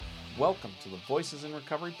Welcome to the Voices in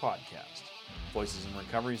Recovery podcast. Voices in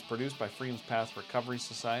Recovery is produced by Freedom's Path Recovery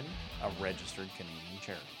Society, a registered Canadian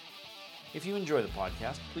charity. If you enjoy the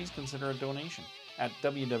podcast, please consider a donation at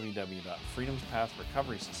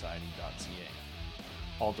www.freedomspathrecoverysociety.ca.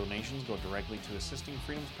 All donations go directly to assisting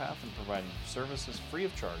Freedom's Path and providing services free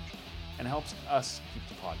of charge and helps us keep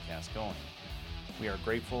the podcast going. We are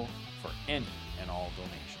grateful for any and all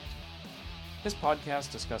donations. This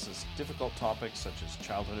podcast discusses difficult topics such as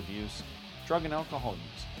childhood abuse, drug and alcohol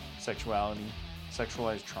use, sexuality,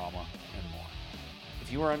 sexualized trauma, and more.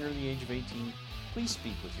 If you are under the age of 18, please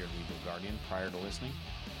speak with your legal guardian prior to listening.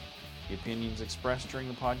 The opinions expressed during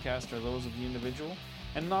the podcast are those of the individual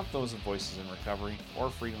and not those of Voices in Recovery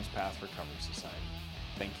or Freedom's Path Recovery Society.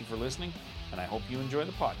 Thank you for listening, and I hope you enjoy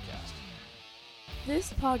the podcast.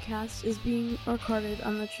 This podcast is being recorded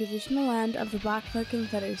on the traditional land of the Blackfoot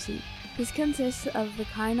Confederacy. This consists of the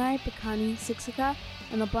Kainai, Piikani, Siksika,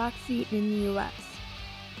 and the Blackfeet in the U.S.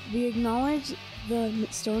 We acknowledge the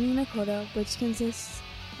Stoney Nakoda, which consists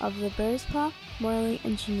of the Bearspaw, Morley,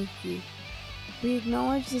 and Chiniki. We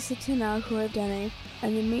acknowledge the Tsuut'ina Huardene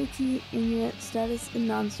and the Métis, Inuit, status, and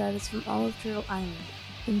non-status from all of Turtle Island,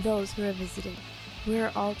 and those who are visiting. We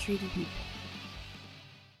are all treaty people.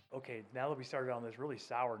 Okay, now that we started on this really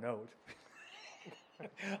sour note,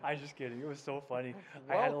 I'm just kidding. It was so funny.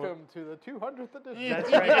 Welcome to the 200th edition.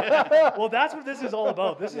 That's right. Well, that's what this is all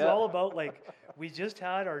about. This is all about, like, we just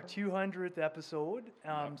had our 200th episode.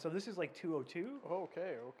 So this is like 202.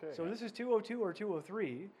 Okay. So this is 202 or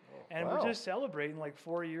 203. And wow. we're just celebrating like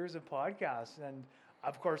 4 years of podcasts. And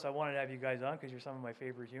of course, I wanted to have you guys on because you're some of my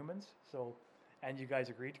favorite humans. So, and you guys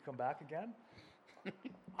agreed to come back again.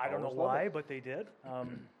 I don't know why, but they did.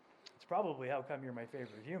 It's probably how come you're my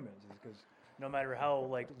favorite humans, is because no matter how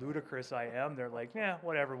like ludicrous I am, they're like, yeah,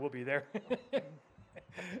 whatever, we'll be there. But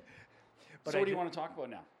so what do you want to talk about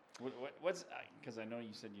now? What's because I know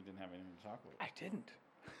you said you didn't have anything to talk about. I didn't.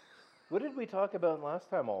 What did we talk about last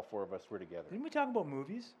time all four of us were together? Didn't we talk about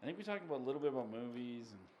movies? I think we talked about a little bit about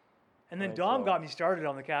movies. And then Dom got me started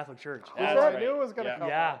on the Catholic Church. I knew it was going to come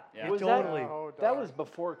Yeah, up. was totally. That was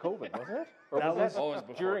before COVID, wasn't it? Or That was before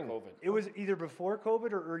during COVID. It was either before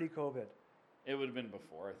COVID or early COVID. It would have been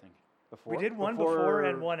before, I think. Before? We did one before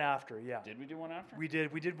and one after, yeah. Did we do one after? We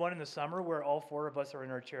did. We did one in the summer where all four of us are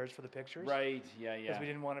in our chairs for the pictures. Right, yeah. Because we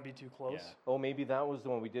didn't want to be too close. Yeah. Oh, maybe that was the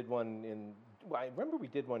one we did one in... Well, I remember we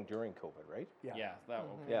did one during COVID, right? Yeah, that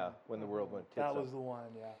one. Yeah, when the world went tits That up. was the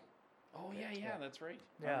one, yeah. Oh, yeah, that's right.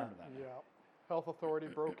 I Yeah. remember that. Yeah. Health authority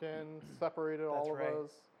broke in, separated That's all right. of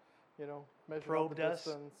us, measured Probed up the us.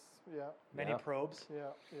 distance. Yeah, Many probes.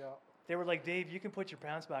 yeah. They were like, Dave, you can put your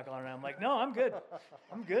pants back on. And I'm like, no, I'm good.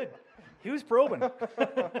 I'm good. He was probing.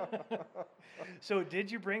 So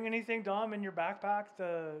did you bring anything, Dom, in your backpack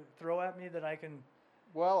to throw at me that I can...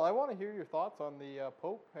 Well, I want to hear your thoughts on the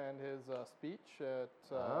Pope and his speech at,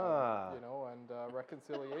 and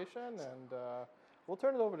reconciliation, and we'll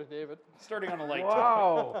turn it over to David. Starting on a light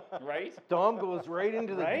Wow. tip, right? Dom goes right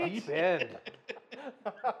into the Right? deep end.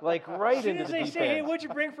 Like right As soon into as the they deep say, end. hey, what'd you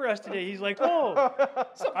bring for us today? He's like, oh,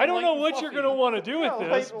 I don't know what you're going to want to do with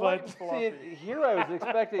this, light but... and fluffy. See, here I was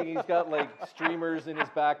expecting he's got like streamers in his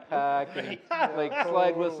backpack and like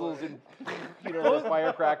slide whistles and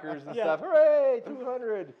firecrackers and stuff. Hooray,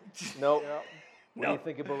 200! Nope. Yeah. What do you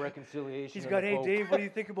think about reconciliation? He's and got, the hey, Pope? Dave, what do you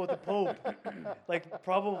think about the Pope? Like,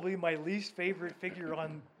 probably my least favorite figure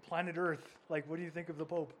on planet Earth. Like, what do you think of the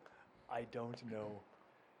Pope? I don't know.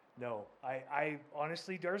 No. I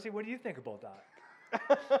honestly, Darcy, what do you think about that?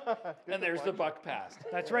 And there's the buck passed.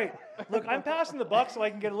 That's right. Look, I'm passing the buck so I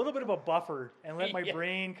can get a little bit of a buffer and let my Yeah.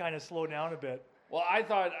 brain kind of slow down a bit. Well, I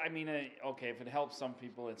thought, okay, if it helps some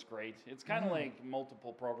people, it's great. It's kind of like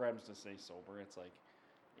multiple programs to stay sober. It's like,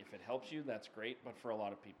 if it helps you, that's great, but for a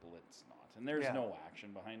lot of people, it's not. And there's no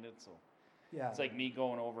action behind it, so... Yeah. It's like me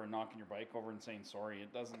going over and knocking your bike over and saying sorry.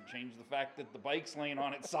 It doesn't change the fact that the bike's laying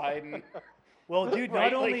on its side. And Well, dude,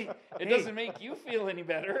 right? not only... Like, it hey, doesn't make you feel any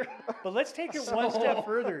better. But let's take it one step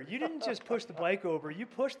further. You didn't just push the bike over. You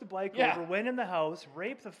pushed the bike over, went in the house,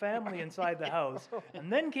 raped the family inside the house,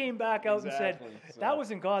 and then came back out and said, that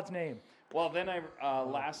was in God's name. Well, then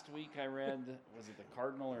last week I read, was it the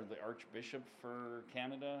Cardinal or the Archbishop for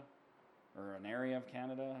Canada, or an area of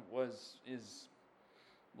Canada, is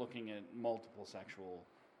looking at multiple sexual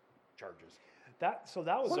charges. That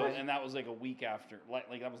was... And that was like a week after,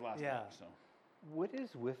 like that was last week. So What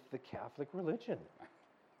is with the Catholic religion?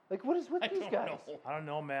 Like, what is with these guys? I don't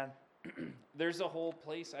know, man. There's a whole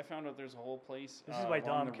place. I found out there's a whole place. This is why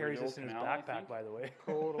along Dom the carries Rideau this in his Canal, I backpack, think. by the way.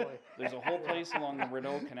 Totally. There's a whole place along the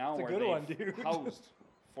Rideau Canal It's a where good they've one, dude. housed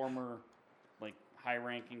former, like,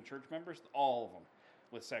 high-ranking church members. All of them.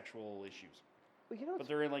 with sexual issues. Well, you know, But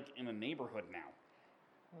they're in a neighborhood now.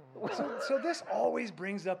 So this always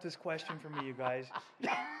brings up this question for me, you guys.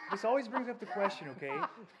 This always brings up the question, okay?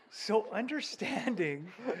 So understanding,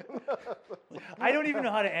 I don't even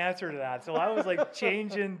know how to answer to that. So I was like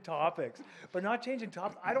changing topics, but not changing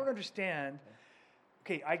topics. I don't understand.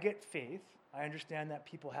 Okay, I get faith. I understand that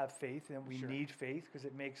people have faith and we need faith because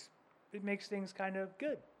it makes things kind of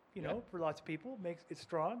good, you know, for lots of people. Makes it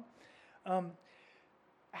strong.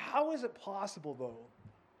 How is it possible though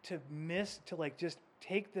to just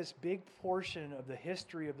take this big portion of the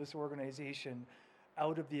history of this organization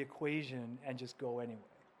out of the equation and just go anyway?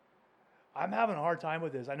 I'm having a hard time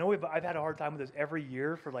with this. I know I've had a hard time with this every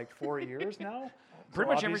year for like 4 years now. Pretty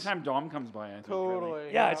much every time Dom comes by, I think. Totally.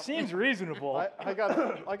 Really. Yeah, it seems reasonable. I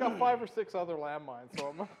got 5 or 6 other landmines,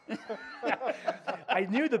 so I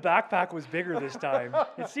knew the backpack was bigger this time.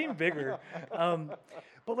 It seemed bigger.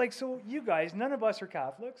 But like, so you guys, none of us are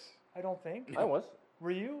Catholics, I don't think. I was.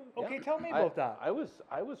 Were you? Okay, Yeah. tell me about that. I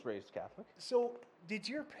was raised Catholic. So, did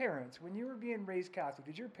your parents, when you were being raised Catholic,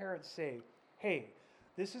 did your parents say, hey,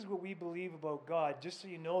 this is what we believe about God, just so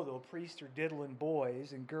you know, though, priests are diddling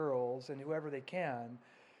boys and girls and whoever they can,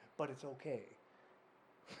 but it's okay?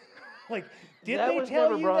 Like, did That they was tell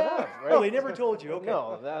never you brought that? up, right? Oh, they never told you, okay.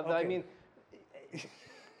 No, I Okay. mean,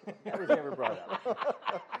 that was never brought up.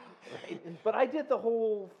 Right? But I did the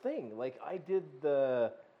whole thing. Like, I did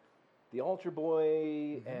the altar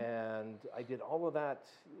boy, and I did all of that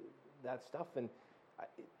stuff, and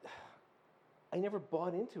I never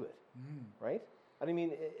bought into it, right? And I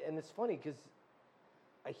mean, and it's funny because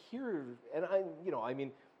I hear, and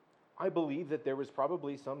I believe that there was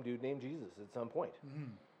probably some dude named Jesus at some point,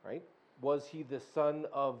 right? Was he the son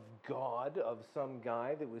of God, of some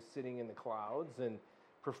guy that was sitting in the clouds and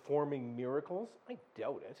performing miracles? I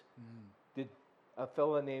doubt it. Did a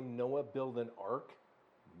fella named Noah build an ark?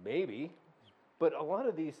 Maybe. But a lot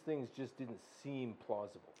of these things just didn't seem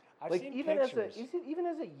plausible. I've like seen even pictures. even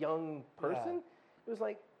as a young person, it was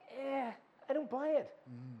like, I don't buy it.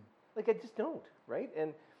 Like I just don't, right?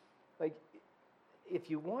 And like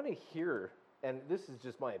if you want to hear, and this is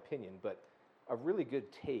just my opinion, but a really good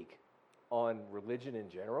take on religion in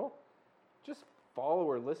general, just follow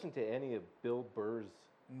or listen to any of Bill Burr's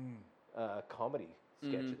comedy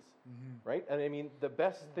sketches, right? And I mean, the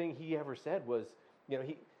best thing he ever said was, you know,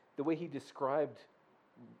 the way he described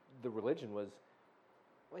the religion was,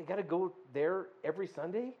 well, you got to go there every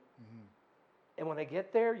Sunday, and when I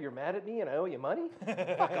get there, you're mad at me and I owe you money?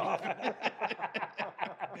 Fuck off.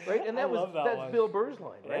 Right? And that's one. Bill Burr's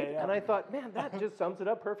line, right? Yeah, yeah. And I thought, man, that just sums it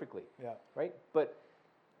up perfectly. Yeah. Right? But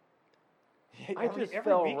I just every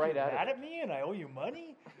fell week right you're at mad it. at me and I owe you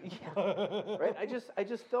money? Right? I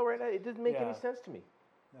just fell right at it. It didn't make any Yeah. sense to me.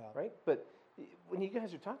 Yeah. Right? But when you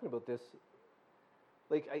guys are talking about this,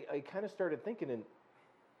 like I kind of started thinking, and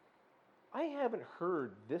I haven't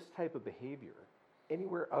heard this type of behavior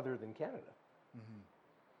anywhere other than Canada.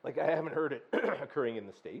 Like I haven't heard it occurring in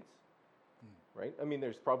the States, right? I mean,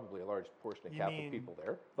 there's probably a large portion of You Catholic mean- people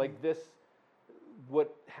there. Like this,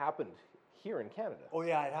 what happened here in Canada? Oh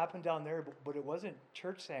yeah, it happened down there, but it wasn't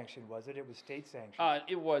church sanctioned, was it? It was state sanctioned.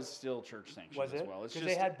 It was still church sanctioned Was as it? well. It's Because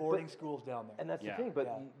just they had boarding schools down there. And that's Yeah. the thing, but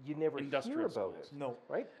Yeah. you never hear Industrial about schools. it, No.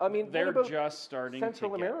 right? I mean, what they're about just starting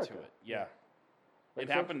Central to get America? to it. Yeah, Like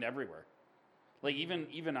it happened everywhere. Like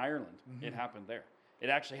even Ireland, it happened there. It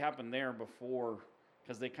actually happened there before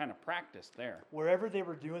because they kind of practiced there. Wherever they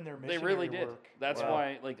were doing their They missionary really did. work. That's Wow.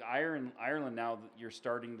 why, like Ireland now, you're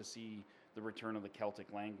starting to see the return of the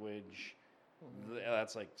Celtic language.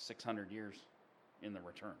 That's like 600 years in the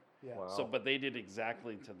return. Yeah. Wow. So, but they did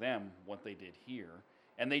exactly to them what they did here,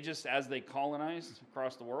 and they just, as they colonized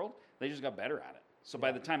across the world, they just got better at it. So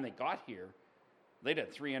by the time they got here, they'd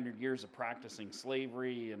had 300 years of practicing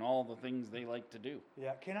slavery and all the things they like to do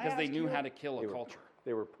Yeah. Can I because they ask knew you- how to kill a They were- culture.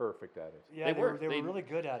 They were perfect at it. Yeah, They they were. were They- really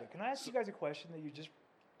good at it. Can I ask you guys a question that you just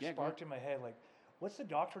Yeah, go sparked in my head? Like, what's the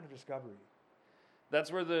doctrine of discovery?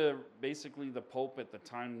 That's where basically the Pope at the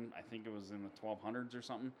time, I think it was in the 1200s or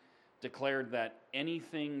something, declared that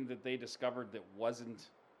anything that they discovered that wasn't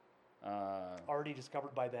Already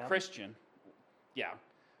discovered by them. Christian, yeah,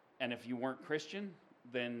 and if you weren't Christian,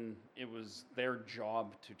 then it was their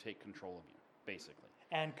job to take control of you, basically.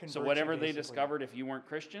 And convert So you, whatever they basically. discovered, if you weren't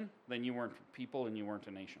Christian, then you weren't people and you weren't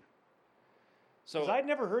a nation. 'Cause So I'd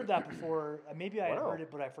never heard that before. Maybe I had Wow. heard it,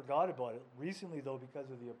 but I forgot about it. Recently, though, because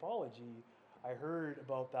of the apology, I heard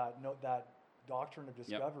about that doctrine of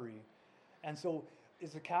discovery. And so,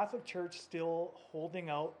 is the Catholic Church still holding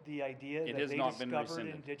out the idea It that has they not been discovered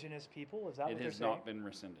rescinded. indigenous people? Is that it what has they're saying? not been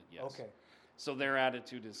rescinded. Yes. Okay. So their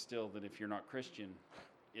attitude is still that if you're not Christian,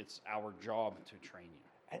 it's our job to train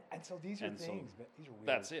you. And so these are And so things, but these are weird.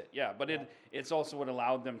 That's it, yeah. But it's also what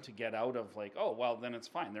allowed them to get out of like, oh, well, then it's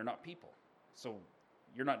fine. They're not people. So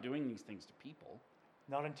you're not doing these things to people.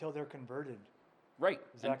 Not until they're converted. Right.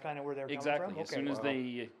 Is that kind of where they're exactly. coming from? As soon as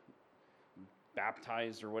they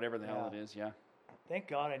baptized or whatever the hell it is, yeah. Thank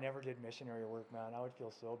God I never did missionary work, man. I would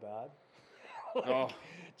feel so bad. Oh.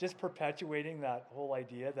 Just perpetuating that whole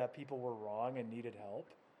idea that people were wrong and needed help.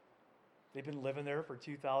 They've been living there for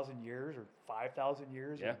 2,000 years or 5,000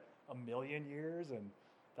 years Yeah. or 1,000,000 years, and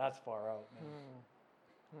that's far out,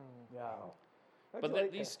 man. Yeah. Wow. But Actually,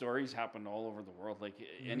 these stories happen all over the world. Like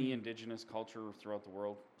any indigenous culture throughout the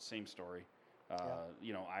world, same story.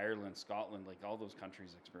 You know, Ireland, Scotland, like all those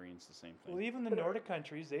countries experience the same thing. Well, even the Nordic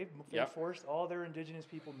countries, they forced all their indigenous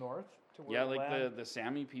people north to where Yeah, the like land. the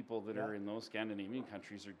Sami people that are in those Scandinavian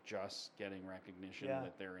countries are just getting recognition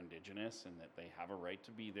that they're indigenous and that they have a right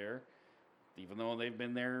to be there, even though they've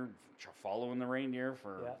been there following the reindeer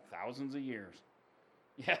for thousands of years.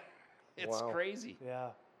 Yeah, it's crazy.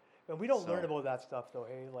 Yeah. And we don't learn about that stuff, though,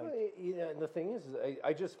 hey? Like, well, yeah, and the thing is,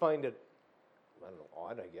 I just find it, I don't know,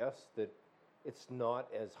 odd, I guess, that it's not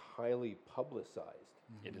as highly publicized,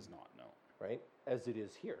 It is not, no. right, as it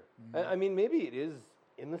is here. I mean, maybe it is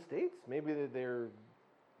in the States. Maybe they're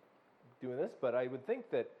doing this, but I would think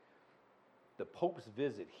that the Pope's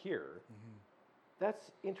visit here,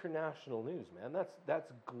 that's international news, man.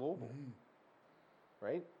 That's global,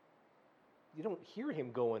 right? You don't hear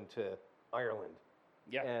him going to Ireland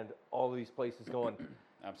and all these places going,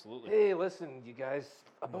 Absolutely. hey, listen, you guys,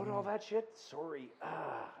 about all that shit, sorry.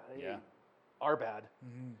 Our bad,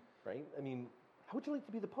 right? I mean, how would you like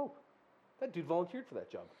to be the Pope? That dude volunteered for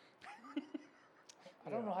that job. I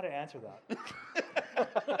don't know how to answer that.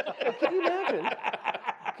 Could you imagine?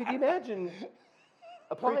 Could you imagine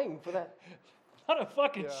applying for that? Not a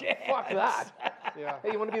fucking chance. Fuck that. Yeah.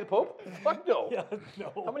 Hey, you want to be the Pope? Fuck no. Yeah,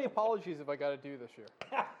 no. How many apologies have I got to do this year?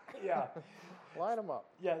 Yeah. Line them up.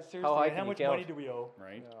 Yeah, seriously. How high How can you much count? money do we owe?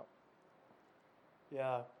 Right? Yeah.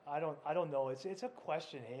 Yeah, I don't know. It's a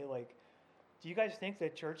question, hey? Like, do you guys think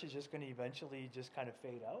that church is just going to eventually just kind of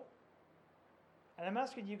fade out? And I'm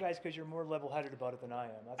asking you guys because you're more level-headed about it than I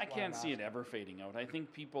am. That's I why can't I'm see it asking. ever fading out. I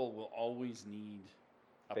think people will always need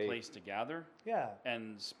a Faith. place to gather, Yeah.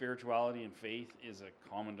 and spirituality and faith is a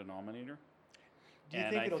common denominator. Do you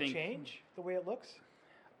And think I it'll think- change the way it looks?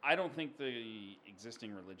 I don't think the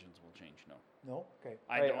existing religions will change, no. No? Okay.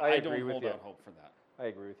 I I agree don't with hold you. out hope for that. I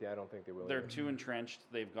agree with you. I don't think they will. They're either. too entrenched.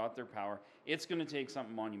 They've got their power. It's going to take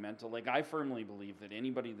something monumental. Like, I firmly believe that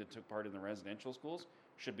anybody that took part in the residential schools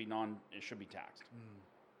should be taxed.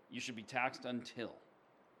 You should be taxed until,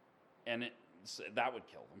 and that would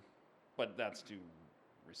kill them. But that's too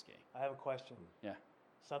risque. I have a question. Yeah.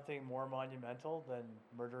 Something more monumental than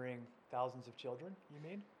murdering thousands of children, you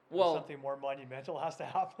mean? Well- something more monumental has to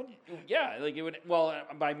happen? Yeah, like it would. Well,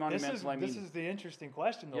 by monumental, I mean This is the interesting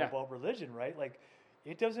question, though, Yeah. about religion, right? Like,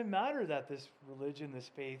 it doesn't matter that this religion, this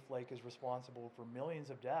faith, like, is responsible for millions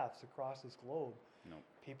of deaths across this globe. No.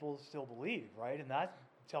 People still believe, right? And that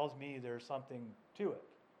tells me there's something to it,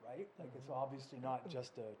 right? Like, it's obviously not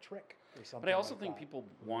just a trick or something. But I also like think that. people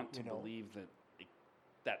want to You know? believe that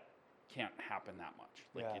that can't happen that much.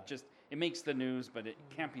 Like Yeah. it makes the news, but it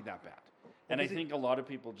can't be that bad. And I is it- think a lot of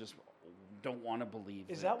people just don't want to believe.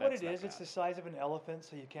 Is that what that's it is? It's bad. the size of an elephant,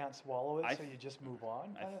 so you can't swallow it, I so you just move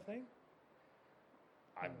on, kind of thing?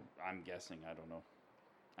 I'm guessing. I don't know.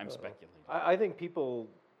 I'm speculating. I think people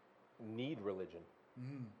need religion.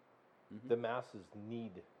 Mm-hmm. The masses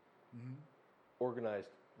need organized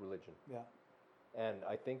religion. Yeah. And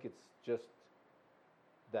I think it's just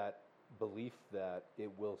that belief that it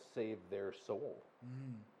will save their soul.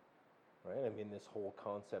 Right? I mean, this whole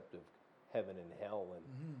concept of heaven and hell. And,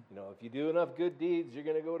 you know, if you do enough good deeds, you're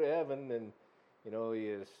going to go to heaven. And, you know,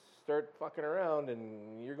 you start fucking around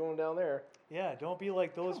and you're going down there. Yeah, don't be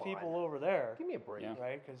like those Come people on. over there, Give me a break. Yeah.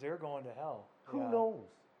 right? Because they're going to hell. Who Yeah. knows?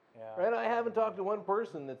 Yeah. Right? I haven't talked to one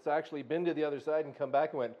person that's actually been to the other side and come back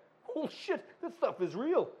and went, oh shit, this stuff is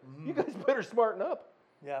real. You guys better smarten up.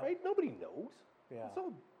 Yeah. Right? Nobody knows. Yeah. It's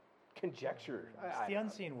all conjecture. It's the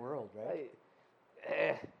unseen world, right?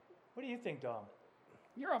 What do you think, Dom?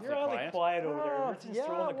 You're awfully You're awfully quiet. quiet over there. Richard's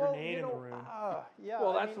throwing a grenade in the room. Yeah.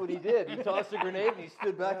 Well, I that's mean, what he did. He tossed a grenade and he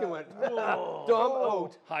stood back and went, Dumb Oh.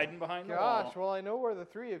 out. Hiding behind the Gosh, wall. well, I know where the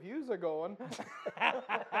three of yous are going.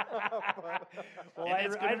 Well, And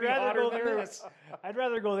it's gonna I'd be rather hotter go than there. this. I'd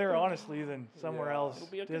rather go there honestly than somewhere Yeah. else It'll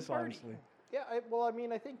be a good party. dishonestly. Yeah, well, I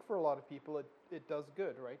mean, I think for a lot of people, it does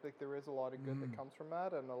good, right? Like, there is a lot of good that comes from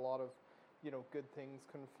that, and a lot of, you know, good things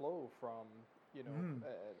can flow from, you know, and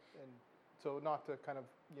so not to kind of,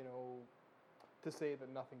 you know, to say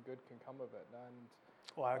that nothing good can come of it. And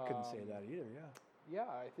Well, I couldn't say that either. Yeah. yeah,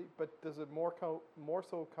 I think, but does it more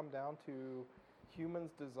so come down to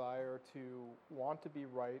humans' desire to want to be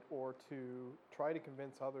right or to try to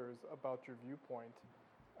convince others about your viewpoint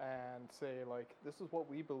and say, like, this is what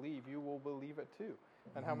we believe, you will believe it too?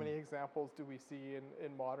 And how many examples do we see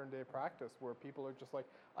in modern day practice where people are just like,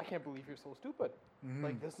 I can't believe you're so stupid.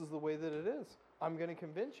 Like, this is the way that it is. I'm going to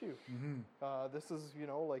convince you. This is, you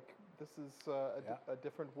know, like, this is a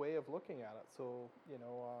different way of looking at it. So, you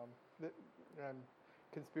know, and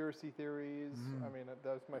conspiracy theories, I mean,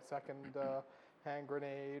 that was my second hand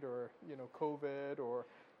grenade, or, you know, COVID, or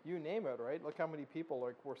you name it, right? Look how many people,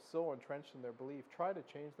 like, were so entrenched in their belief, try to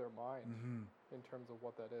change their mind in terms of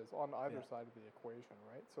what that is on either side of the equation,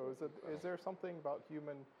 right? So is there something about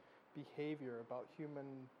human behavior, about human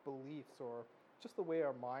beliefs, or just the way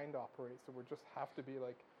our mind operates that we just have to be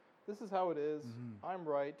like, this is how it is, I'm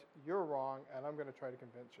right, you're wrong, and I'm going to try to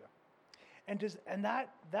convince you. And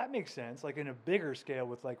that makes sense, like in a bigger scale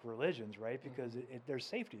with like religions, right? Because there's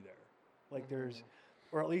safety there. Like there's,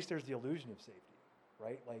 or at least there's the illusion of safety,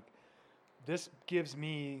 right? Like this gives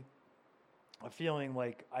me a feeling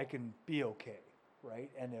like I can be okay, right?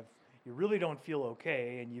 And if you really don't feel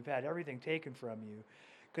okay and you've had everything taken from you,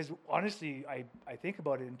 because honestly, I think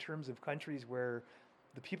about it in terms of countries where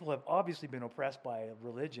the people have obviously been oppressed by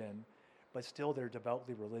religion, but still they're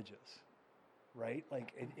devoutly religious, right?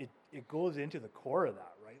 Like it goes into the core of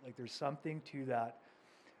that, right? Like there's something to that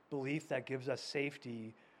belief that gives us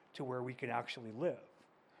safety to where we can actually live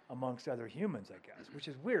amongst other humans, I guess, which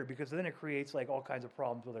is weird because then it creates like all kinds of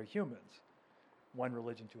problems with other humans, one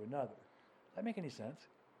religion to another. Does that make any sense?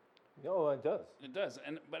 No, it does. It does.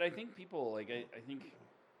 But I think people, like, I think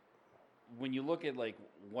when you look at, like,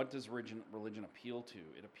 what does religion appeal to,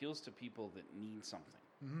 it appeals to people that need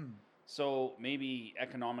something. So maybe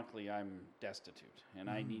economically I'm destitute, and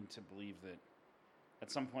I need to believe that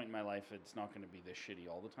at some point in my life it's not going to be this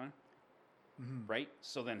shitty all the time. Right?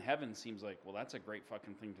 So then heaven seems like, well, that's a great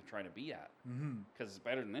fucking thing to try to be at, because it's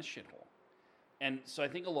better than this shithole. And so I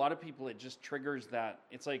think a lot of people, it just triggers that.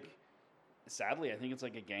 It's like, sadly, I think it's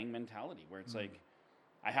like a gang mentality where it's like,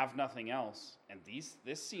 I have nothing else, and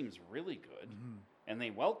this seems really good, and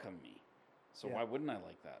they welcome me. So why wouldn't I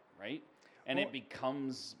like that, right? And it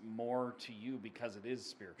becomes more to you because it is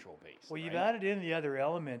spiritual based. Well, you've added in the other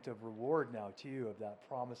element of reward now, too, of that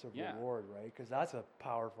promise of reward, right? Because that's a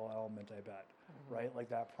powerful element, I bet, right? Like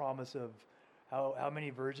that promise of how many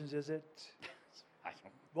virgins is it? I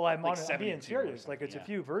don't. Well, I'm Like being serious. Like it's a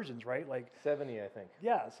few virgins, right? Like 70, I think.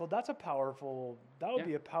 Yeah, so that's a powerful. That would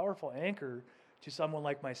be a powerful anchor to someone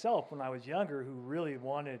like myself when I was younger, who really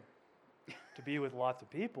wanted to be with lots of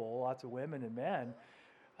people, lots of women and men.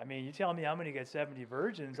 I mean, you tell me I'm going to get 70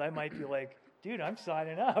 virgins, I might be like, dude, I'm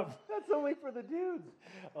signing up. That's only for the dudes.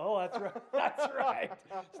 Oh, that's right. That's right.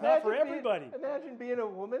 It's not for everybody. Imagine being a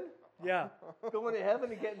woman. Yeah. Going to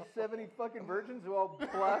heaven and getting 70 fucking virgins who all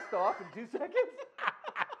blast off in 2 seconds.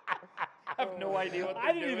 I have no idea what they're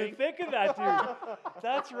I didn't even think of that, dude.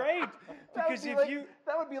 That's right. Because if you...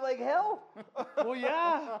 That would be like hell. Well,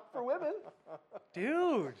 yeah. For women.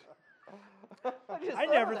 But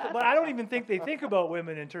But I don't even think they think about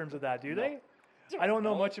women in terms of that, do they? I don't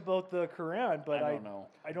know much about the Quran, but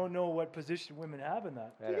I don't know what position women have in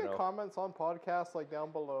that. Do you get comments on podcasts like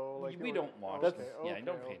down below? Like we don't watch. Don't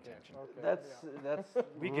pay attention. That's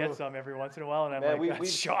we get some every once in a while, and I'm like,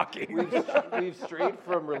 that's shocking. We've strayed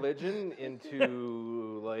from religion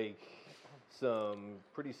into like some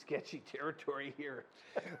pretty sketchy territory here.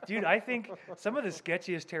 Dude, I think some of the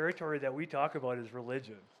sketchiest territory that we talk about is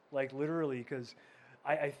religion. Like literally, because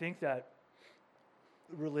I think that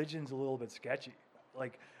religion's a little bit sketchy.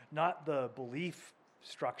 Like not the belief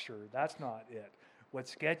structure, that's not it.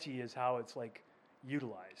 What's sketchy is how it's like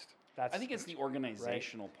utilized. I think it's the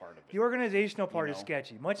organizational part of it. The organizational part is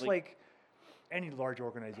sketchy, much like any large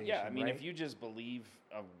organization. Yeah, I mean, if you just believe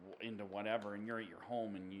into whatever and you're at your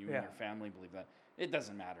home and you and your family believe that, it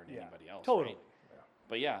doesn't matter to anybody else. Totally. Right?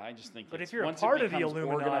 But yeah, I just think if you're a part of the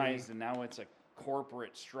Illuminati, organized and now it's a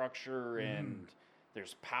corporate structure and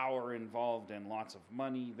there's power involved and lots of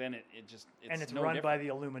money, then it's it's no run different. by the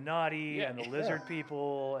Illuminati and the lizard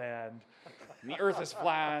people and the Earth is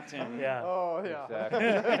flat and Oh yeah.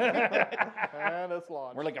 Exactly. And it's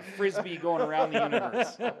launched. we're like a frisbee going around the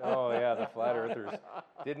universe. Oh yeah, the flat earthers.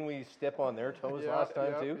 Didn't we step on their toes last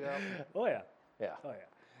time too? Yeah. Oh yeah. Yeah. Oh yeah.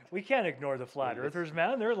 We can't ignore the flat earthers,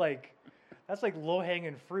 man. They're like, that's like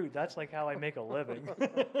low-hanging fruit. That's like how I make a living.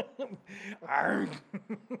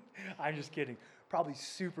 I'm just kidding. Probably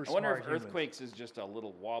super I smart wonder if humans. earthquakes is just a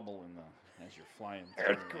little wobble as you're flying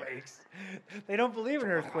through. Earthquakes. They don't believe in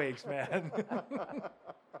earthquakes, man.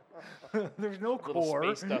 There's no Little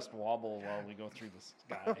core. space dust wobble while we go through the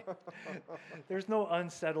sky. There's no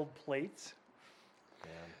unsettled plates.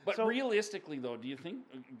 But So- realistically, though, do you think,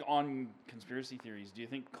 on conspiracy theories, do you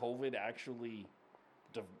think COVID actually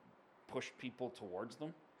pushed people towards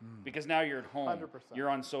them? Because now you're at home, 100%. you're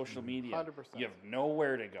on social media, 100%. you have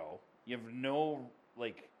nowhere to go, you have no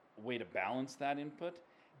way to balance that input,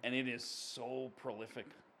 and it is so prolific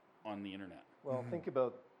on the internet. Well, think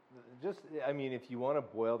about I mean, if you want to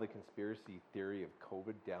boil the conspiracy theory of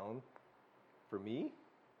COVID down, for me,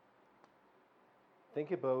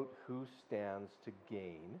 think about who stands to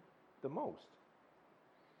gain the most.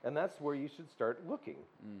 And that's where you should start looking,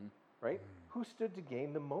 right? Who stood to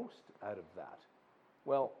gain the most out of that?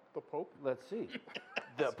 Well, The Pope? let's see.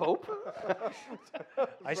 The Pope?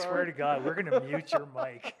 I swear to God, we're going to mute your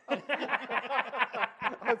mic.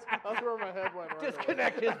 That's where my head went. Right away.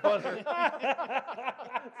 Disconnect his buzzer.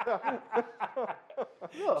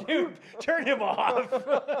 Look, Dude, turn him off.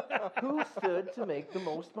 who stood to make the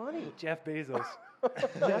most money? Jeff Bezos.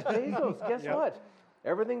 Jeff Bezos. Guess Yep. what?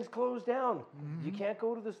 Everything's closed down. You can't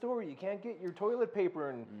go to the store. You can't get your toilet paper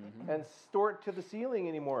and store it to the ceiling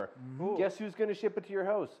anymore. Guess who's going to ship it to your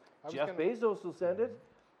house? was Jeff gonna- Bezos will send it.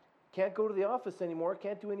 Can't go to the office anymore.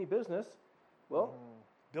 Can't do any business. Well,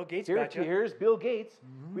 Bill Gates here, got you. here's Bill Gates.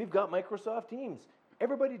 We've got Microsoft Teams.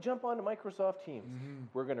 Everybody jump onto Microsoft Teams.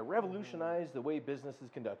 We're going to revolutionize the way business is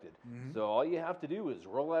conducted. So all you have to do is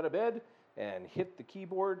roll out of bed and hit the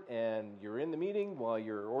keyboard, and you're in the meeting while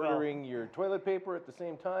you're ordering your toilet paper at the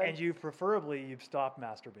same time. And you've stopped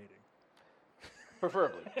masturbating.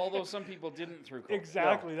 Preferably. Although some people didn't through COVID.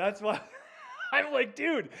 Exactly. That's why I'm like,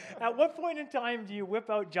 dude, at what point in time do you whip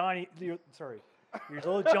out your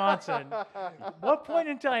little Johnson? What point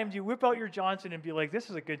in time do you whip out your Johnson and be like, this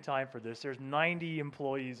is a good time for this? There's 90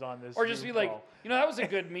 employees on this. Or just be Zoom like, call. that was a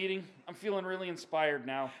good meeting. I'm feeling really inspired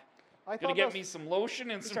now. I Gonna thought get that's- me some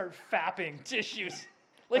lotion and some Start fapping. tissues.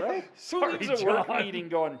 Like, Right? who Sorry, leaves a work John. meeting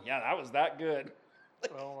going, yeah, that was that good?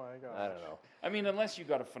 Oh my god. I don't know. I mean, unless you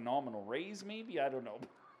got a phenomenal raise, maybe. I don't know.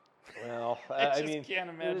 Well, I I just mean, can't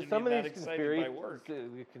imagine some being of that these excited by work.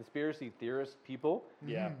 conspiracy theorist people,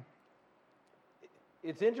 Yeah.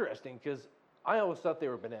 it's interesting because I always thought they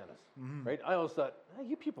were bananas, right? I always thought,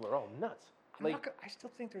 you people are all nuts. I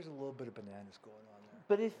still think there's a little bit of bananas going on there.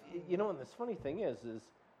 But if and this funny thing is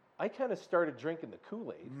I kind of started drinking the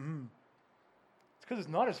Kool-Aid It's because it's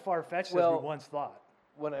not as far-fetched as Well- we once thought.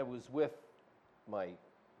 when I was with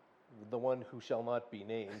the one who shall not be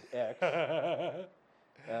named, ex.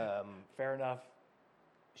 Fair enough.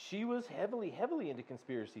 She was heavily into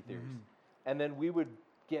conspiracy theories, and then we would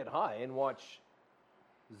get high and watch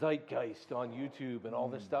Zeitgeist on YouTube and all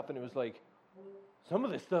this stuff, and it was like, some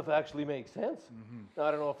of this stuff actually makes sense. Now,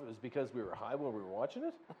 I don't know if it was because we were high when we were watching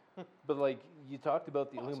it, but like you talked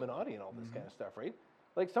about the Illuminati and all this kind of stuff, right?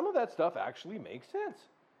 Like some of that stuff actually makes sense.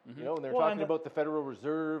 You know, and they're Well, talking and the- about the Federal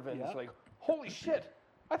Reserve, and Yeah. it's like, holy shit,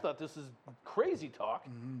 I thought this is crazy talk.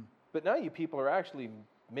 But now you people are actually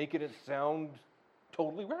making it sound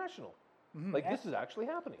totally rational. Like this is actually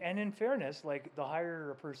happening. And in fairness, like the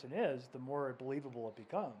higher a person is, the more believable it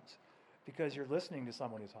becomes, because you're listening to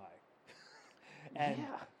someone who's high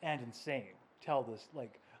and insane. Tell this,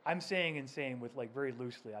 like I'm saying insane with like very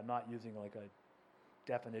loosely. I'm not using like a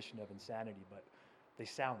definition of insanity, but they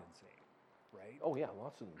sound insane, right? Oh yeah,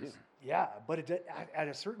 lots of them do. Yeah, but at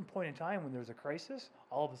a certain point in time when there's a crisis,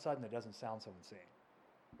 all of a sudden it doesn't sound so insane,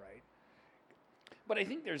 right? But I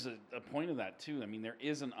think there's a point of that too. I mean, there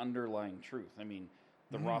is an underlying truth. I mean,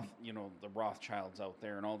 the the Rothschilds out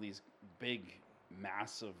there and all these big,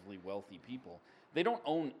 massively wealthy people, they don't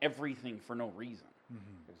own everything for no reason.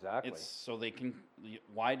 Exactly. It's so they can.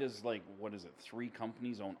 Why does 3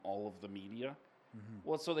 companies own all of the media?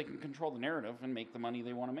 Well, it's so they can control the narrative and make the money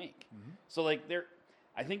they want to make. So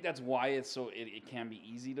I think that's why it's so it can be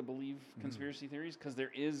easy to believe conspiracy theories, because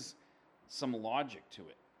there is some logic to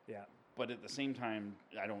it. Yeah. But at the same time,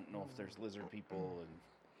 I don't know if there's lizard people and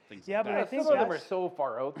things Yeah, like but that. I think some of them are that's- so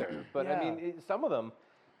far out there. But I Yeah. mean, some of them,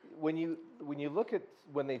 when you look at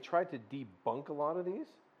when they tried to debunk a lot of these,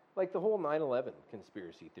 like the whole 9/11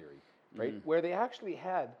 conspiracy theory, right, where they actually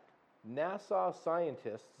had NASA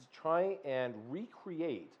scientists try and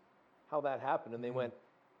recreate how that happened, and they went,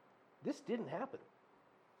 "This didn't happen."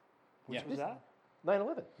 Which was that?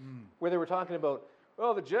 9/11, where they were talking about,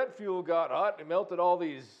 well, the jet fuel got hot and it melted all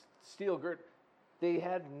these steel girt. They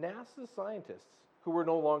had NASA scientists who were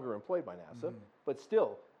no longer employed by NASA, but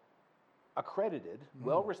still accredited,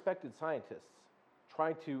 well-respected scientists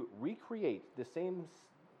trying to recreate the same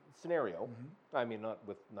scenario. I mean, not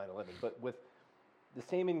with 9/11, but with the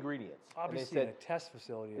same ingredients. Obviously, and in a test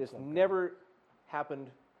facility. this never happened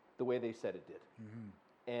the way they said it did.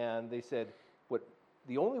 And they said,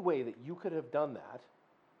 the only way that you could have done that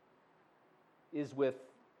is with,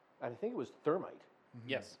 I think it was thermite.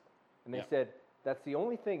 Yes. And they Yeah. said, that's the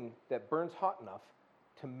only thing that burns hot enough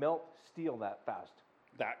to melt steel that fast.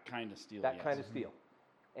 That kind of steel. That yes. kind of steel.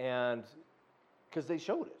 And because they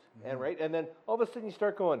showed it. And right. And then all of a sudden you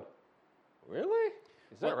start going, really?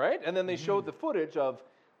 Is that right? And then they showed the footage of,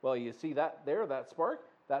 well, you see that there, that spark?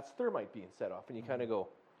 That's thermite being set off. And you kind of go,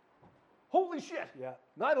 holy shit. Yeah.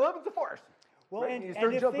 9/11's a farce. Well, Right? and you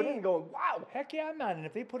start if jumping they- in and going, wow. Heck yeah, man! And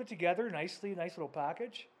if they put it together nicely, nice little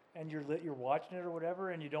package, and you're watching it or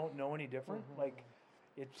whatever, and you don't know any different, like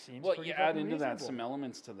it seems. Well, pretty you add fucking into that reasonable. some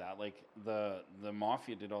elements to that, like the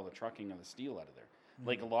mafia did all the trucking of the steel out of there.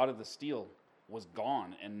 Like a lot of the steel was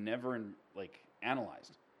gone and never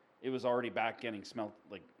analyzed. It was already back getting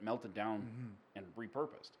melted down and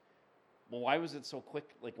repurposed. Well, why was it so quick?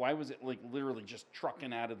 Like, why was it literally just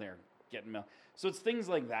trucking out of there, getting melted? So it's things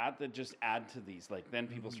like that that just add to these. Like then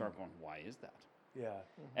people start going, why is that? Yeah.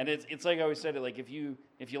 And it's like I always said it. Like if you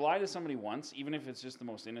lie to somebody once, even if it's just the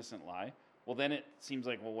most innocent lie, well then it seems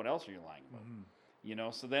like, well, what else are you lying about? You know.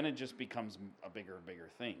 So then it just becomes a bigger and bigger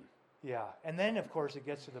thing. Yeah, and then of course it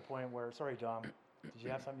gets to the point where, sorry, Dom, did you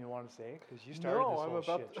have something you want to say? Because you started No, this I'm whole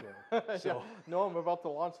about shit to- show. So No, I'm about to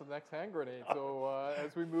launch the next hand grenade. So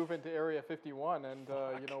as we move into Area 51 and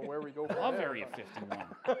where we go from Love there, Area 51.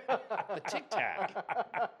 The Tic Tac.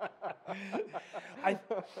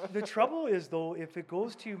 the trouble is though, if it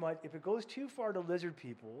goes too far to lizard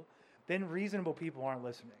people, then reasonable people aren't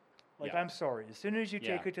listening. Like Yeah. I'm sorry, as soon as you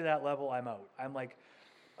take Yeah. it to that level, I'm out. I'm like,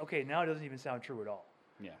 okay, now it doesn't even sound true at all.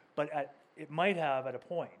 Yeah. But it might have at a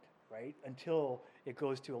point, right? Until it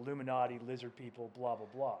goes to Illuminati, lizard people, blah blah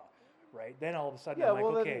blah, right? Then all of a sudden, Yeah, I'm like,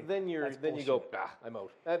 well, okay, then you that's go, bullshit. I'm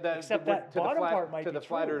out. Except that bottom part might to be the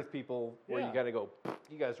flat true. Earth people, where Yeah. you got to go,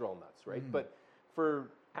 you guys are all nuts, right? But for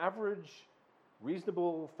average,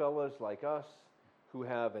 reasonable fellas like us, who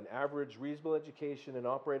have an average, reasonable education and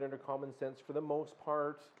operate under common sense for the most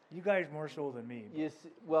part, You guys more so than me. you see,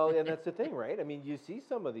 well, and that's the thing, right? I mean, you see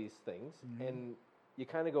some of these things, and you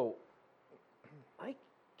kind of go, I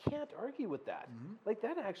can't argue with that. Like,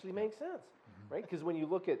 that actually makes sense, right? Because when you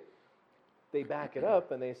look at, they back it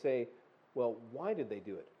up and they say, well, why did they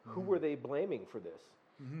do it? Who were they blaming for this?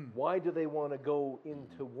 Why do they want to go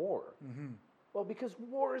into war? Well, because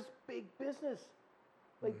war is big business,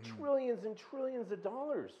 like trillions and trillions of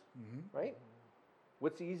dollars, right?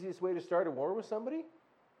 What's the easiest way to start a war with somebody?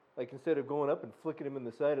 Like, instead of going up and flicking him in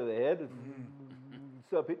the side of the head,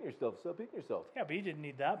 stop hitting yourself, stop hitting yourself. Yeah, but you didn't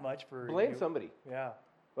need that much for Blame you. somebody. Yeah.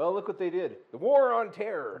 Well, look what they did. The war on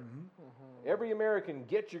terror. Every American,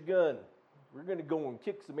 get your gun. We're going to go and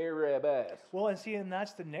kick some Arab ass. Well, and see, and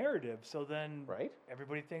that's the narrative. So then Right?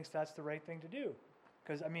 everybody thinks that's the right thing to do.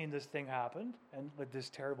 Because, I mean, this thing happened, and with this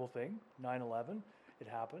terrible thing, 9/11, it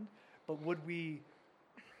happened. But would we...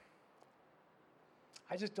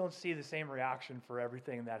 I just don't see the same reaction for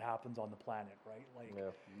everything that happens on the planet, right? Like, Yeah.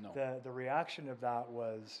 No. the reaction of that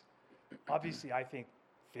was obviously, I think,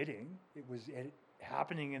 fitting. It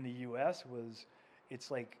happening in the U.S.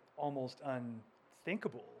 it's like almost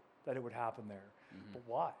unthinkable that it would happen there. But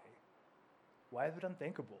why? Why is it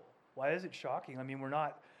unthinkable? Why is it shocking? I mean,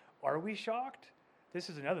 are we shocked? This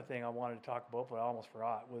is another thing I wanted to talk about, but I almost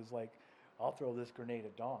forgot, was like, I'll throw this grenade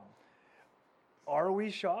at Dom. Are we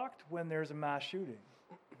shocked when there's a mass shooting?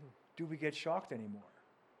 Do we get shocked anymore?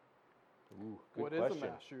 Ooh, good What question. is a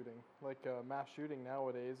mass shooting? Like a mass shooting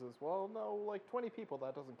nowadays is, well, no, like 20 people,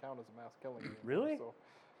 that doesn't count as a mass killing. anymore. Really? So,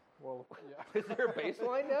 well, yeah. Is there a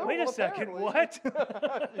baseline now? Wait a well, second, apparently. what?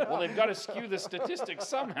 Well, they've got to skew the statistics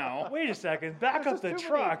somehow. Wait a second, back up the There's just too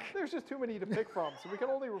truck. many- there's just too many to pick from, so we can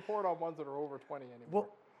only report on ones that are over 20 anymore.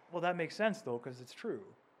 Well, that makes sense though, because it's true.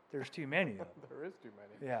 There's too many of them. There is too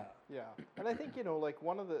many. Yeah. Yeah, and I think like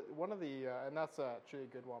one of the and that's actually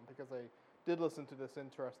a good one because I did listen to this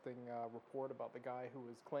interesting report about the guy who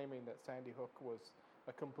was claiming that Sandy Hook was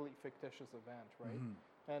a complete fictitious event, right?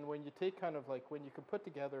 And when you take kind of like when you can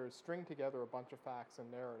string together a bunch of facts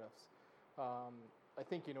and narratives, I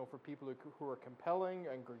think for people who are compelling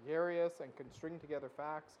and gregarious and can string together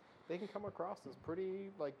facts, they can come across as pretty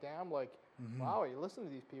like damn like wow, you listen to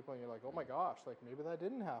these people and you're like, oh my gosh, like maybe that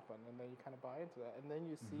didn't happen, and then you kind of buy into that, and then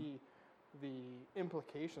you see the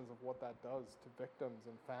implications of what that does to victims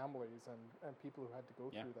and families and people who had to go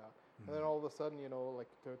through that, and then all of a sudden like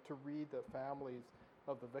to read that families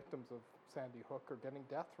of the victims of Sandy Hook are getting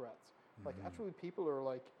death threats Like actually people are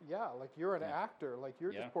like, yeah, like you're an actor, like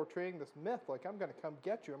you're Yeah. just portraying this myth, like I'm going to come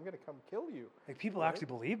get you, I'm going to come kill you. Like people Right. actually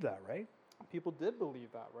believe that, right? People did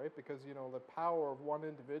believe that, right? Because, you know, the power of one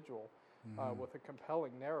individual with a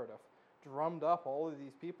compelling narrative drummed up all of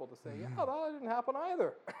these people to say, yeah, that didn't happen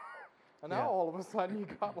either. And now Yeah. all of a sudden you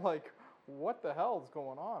got like, what the hell is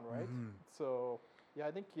going on, right? So, yeah,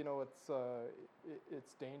 I think, you know,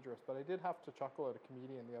 it's dangerous. But I did have to chuckle at a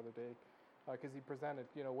comedian the other day because he presented,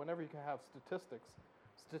 you know, whenever you can have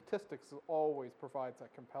statistics always provides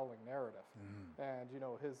that compelling narrative. And, you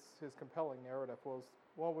know, his compelling narrative was,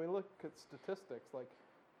 well, we look at statistics, like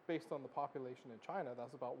based on the population in China,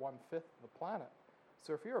 that's about 1/5 of the planet.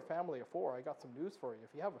 So if you're a family of 4, I got some news for you. If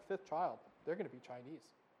you have a 5th child, they're going to be Chinese.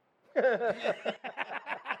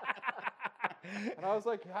 And I was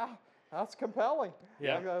like, yeah, that's compelling.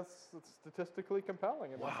 Yeah. Like, it's statistically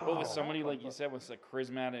compelling. And that's But with what's somebody, happening, like you but- said, with a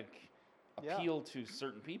charismatic Yeah. appeal to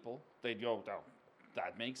certain people, they'd go, oh,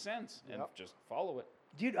 that makes sense, and Yep. just follow it.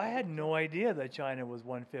 Dude, I had no idea that China was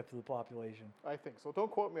 1/5 of the population. I think so.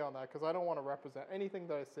 Don't quote me on that because I don't want to represent anything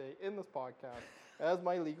that I say in this podcast as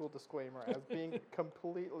my legal disclaimer as being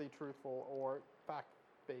completely truthful or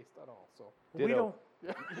fact-based at all. So, We Ditto. don't.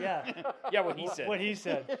 Yeah, Yeah, what he said. what he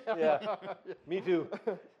said. Yeah, me too.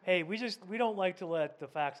 Hey, we don't like to let the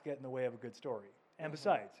facts get in the way of a good story. And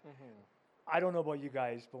besides, I don't know about you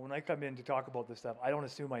guys, but when I come in to talk about this stuff, I don't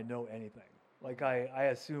assume I know anything. Like I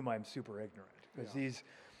assume I'm super ignorant because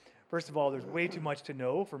first of all, there's way too much to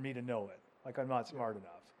know for me to know it. Like I'm not smart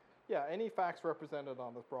enough. yeah, any facts represented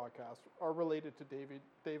on this broadcast are related to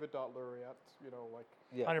David.Lurie at, you know, like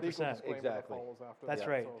Yeah, 100%. legal disclaimer that Exactly. follows after That's that.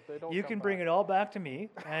 right. So they don't You come can bring back. it all back to me,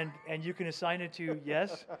 and you can assign it to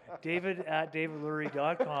yes, David at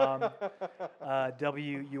davidlurie.com.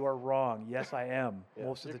 You are wrong. Yes, I am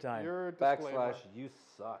most of the time. Your disclaimer. / you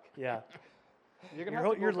suck. Yeah, You're gonna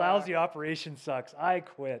have to your go lousy back. operation sucks. I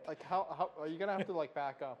quit. Like how are you gonna have to like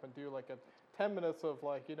back up and do like a 10 minutes of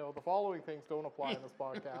like, you know, the following things don't apply in this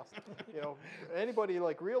podcast. You know, anybody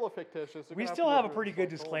like real or fictitious. you're We gonna have still to go have a through pretty and good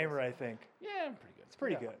go through all disclaimer, this. I think. Yeah, pretty good. It's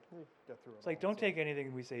pretty Yeah, good. we get through it It's like all, don't so, take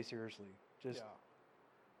anything we say seriously. Just Yeah.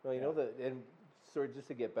 Well, you know that, and sort of just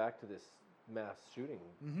to get back to this mass shooting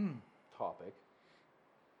topic.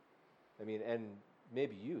 I mean, and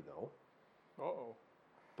maybe you know, Uh-oh.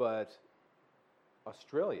 but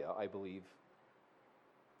Australia, I believe,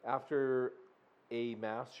 after a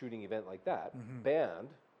mass shooting event like that, banned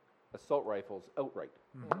assault rifles outright.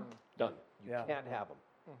 Done. You Yeah. can't have them.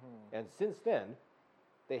 And since then,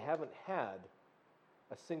 they haven't had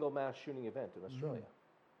a single mass shooting event in Australia.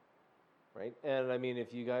 Right? And I mean,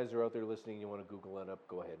 if you guys are out there listening, you want to Google it up,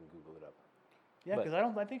 go ahead and Google it up. yeah, but-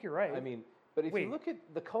 because I think you're right. I mean, but if Wait. you look at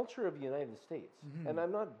the culture of the United States, and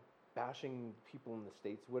I'm not bashing people in the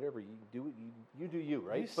States, whatever, you do you do you,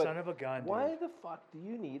 right? you But son of a gun, why dude. the fuck do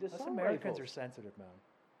you need Us assault Americans are rifles? sensitive, man.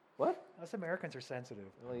 What? Us Americans are sensitive.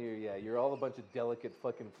 Well, you're all a bunch of delicate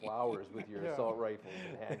fucking flowers with your Yeah. assault rifles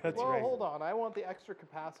and hand That's Well, right. hold on. I want the extra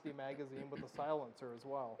capacity magazine with the silencer as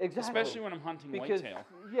well. Exactly. Especially when I'm hunting because whitetail.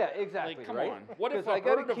 yeah, exactly. Like, come right? on. What if 'Cause a I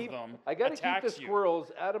gotta herd of keep, them I gotta keep the attacks you?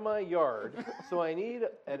 squirrels out of my yard, so I need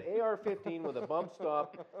an AR-15 with a bump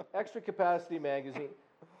stop, extra capacity magazine.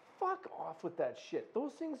 Fuck off with that shit.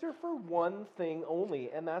 Those things are for one thing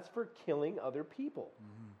only, and that's for killing other people.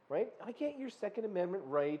 Right? I get your Second Amendment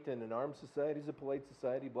right, and an armed society is a polite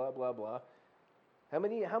society, blah blah blah. How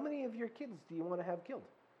many of your kids do you want to have killed?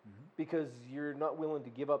 Because you're not willing to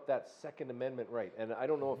give up that Second Amendment right. And I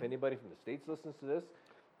don't know if anybody from the States listens to this,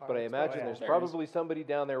 but I imagine yeah. there's There probably somebody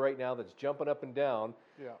down there right now that's jumping up and down,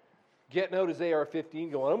 Yeah. getting out his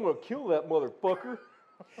AR-15, going, "I'm going to kill that motherfucker."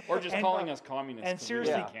 Or just And- calling us communists. And 'cause we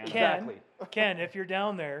seriously, really Yeah, can. exactly. Ken, if you're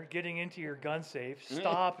down there getting into your gun safe,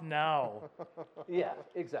 stop now. Yeah,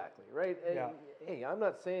 exactly. Right? And, Yeah. hey, I'm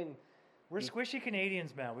not saying We're squishy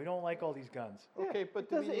Canadians, man. We don't like all these guns. Okay, but it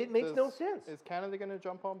do we doesn't- need it makes no this- sense. Is Canada going to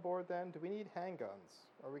jump on board then? Do we need handguns?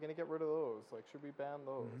 Are we going to get rid of those? Like, should we ban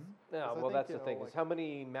those? No, 'Cause I well, think, that's you the know, thing. like- Is how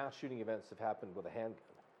many mass shooting events have happened with a handgun?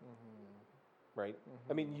 Right?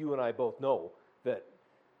 I mean, you and I both know that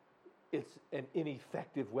it's an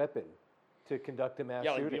ineffective weapon to conduct a mass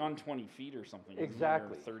Yeah, like shooting. beyond 20 feet or something. isn't it? Or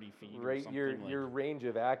Exactly. 30 feet or right? something. Your like. range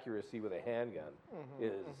of accuracy with a handgun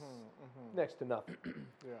is next to nothing.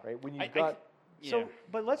 Yeah. Right? When I- you've got Yeah. So,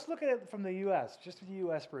 but let's look at it from the U.S., just the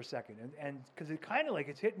U.S. for a second, and because it kind of like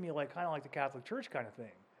it's hitting me like kind of like the Catholic Church kind of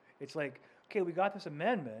thing. It's like, okay, we got this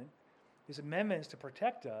amendment. This amendment is to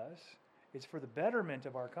protect us. It's for the betterment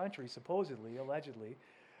of our country, supposedly, allegedly.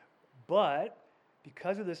 But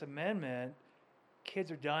because of this amendment, kids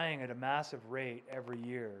are dying at a massive rate every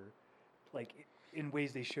year, like in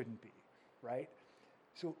ways they shouldn't be, right?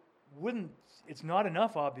 So it's not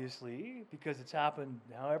enough, obviously, because it's happened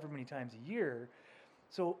however many times a year.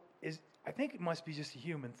 So I think it must be just a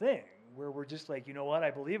human thing where we're just like, you know what,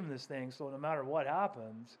 I believe in this thing, so no matter what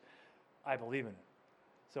happens, I believe in it.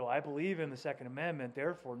 So I believe in the Second Amendment,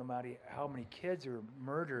 therefore, no matter how many kids are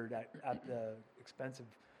murdered at the expense of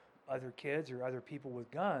other kids or other people with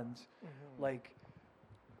guns, like,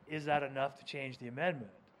 is that enough to change the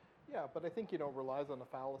amendment? Yeah, but I think, it relies on the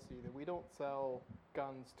fallacy that we don't sell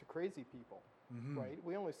guns to crazy people, right?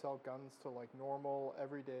 We only sell guns to like normal,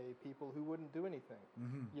 everyday people who wouldn't do anything.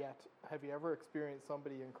 Yet, have you ever experienced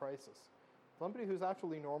somebody in crisis? Somebody who's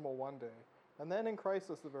actually normal one day, and then in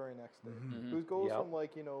crisis the very next day, who goes from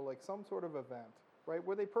like, like some sort of event, right?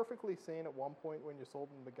 Were they perfectly sane at one point when you sold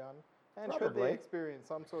them the gun? And should they experience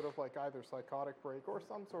some sort of like either psychotic break or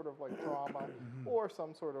some sort of like trauma or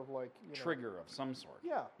some sort of like trigger of some sort.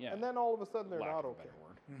 Yeah. And then all of a sudden they're not okay.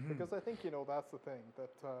 Because I think that's the thing that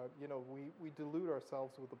we delude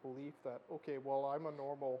ourselves with the belief that okay, well, I'm a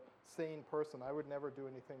normal sane person, I would never do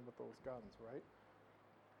anything with those guns, right?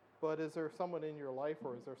 But is there someone in your life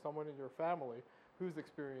or is there someone in your family who's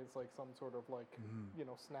experienced like some sort of like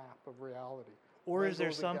snap of reality? Or is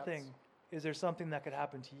there something? Is there something that could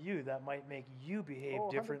happen to you that might make you behave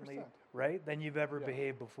differently, 100%. right, than you've ever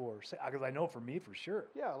behaved before? Because I know for me, for sure.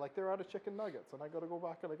 Yeah, like they're out of chicken nuggets, and I got to go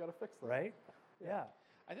back and I got to fix them. Right? Yeah.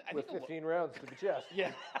 I with 15 rounds to the chest.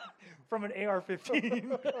 Yeah. From an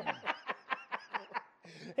AR-15.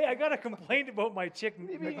 Hey, I got a complaint about my chicken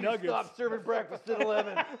McNuggets. Stop serving breakfast at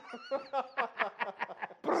 11.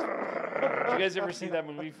 Did you guys ever see that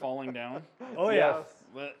movie Falling Down? Oh, yeah.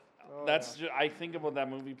 But I think about that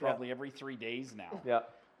movie probably every 3 days now. Yeah.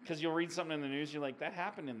 Because you'll read something in the news, you're like, that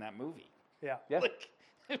happened in that movie. Yeah. Like,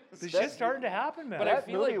 This shit's starting to happen, man. But I that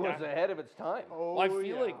feel movie like was ahead of its time. Oh, I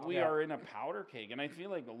feel like we are in a powder keg, and I feel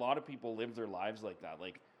like a lot of people live their lives like that.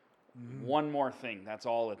 Like, one more thing, that's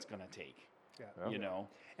all it's going to take. Yeah. You know?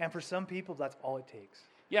 And for some people, that's all it takes.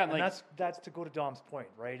 Yeah, And like, that's to go to Dom's point,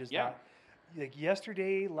 right? That, like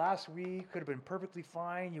yesterday, last week, could have been perfectly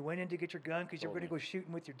fine. You went in to get your gun because you were going to go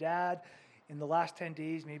shooting with your dad. In the last 10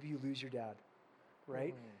 days, maybe you lose your dad,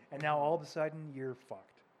 right? And now all of a sudden, you're fucked.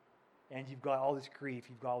 And you've got all this grief,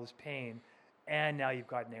 you've got all this pain, and now you've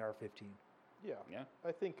got an AR-15. Yeah. Yeah.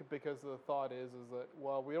 I think because the thought is that,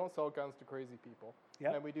 well, we don't sell guns to crazy people,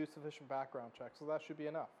 and we do sufficient background checks, so that should be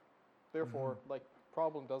enough. Therefore, like,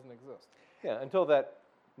 problem doesn't exist. Yeah, until that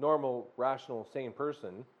normal, rational, sane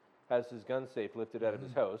person has his gun safe lifted out of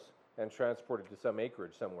his house and transported to some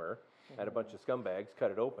acreage somewhere, and a bunch of scumbags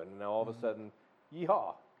cut it open, and now all of a sudden,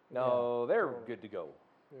 yeehaw, now they're good to go,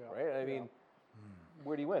 right? I mean,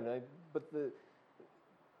 where do you win? But the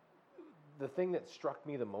thing that struck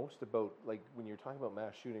me the most about, like, when you're talking about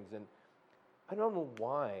mass shootings, and I don't know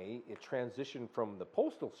why it transitioned from the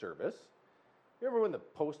Postal Service. Remember when the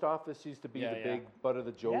post office used to be the big butt of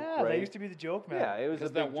the joke, Yeah, right? that used to be the joke, man. Yeah, it was a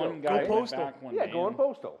because big that one joke. guy Go went postal. back one day. Going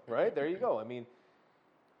postal, right? There you go. I mean,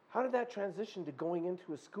 how did that transition to going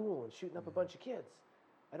into a school and shooting up a bunch of kids?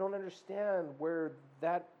 I don't understand where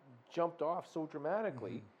that jumped off so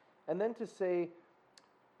dramatically. And then to say,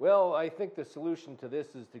 well, I think the solution to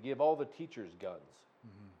this is to give all the teachers guns.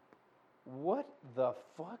 What the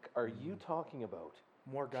fuck are you talking about?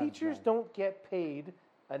 More guns, Teachers man. don't get paid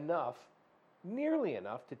enough, nearly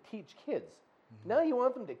enough, to teach kids. Now you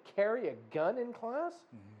want them to carry a gun in class?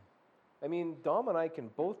 I mean, Dom and I can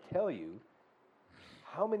both tell you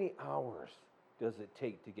how many hours does it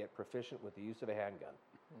take to get proficient with the use of a handgun?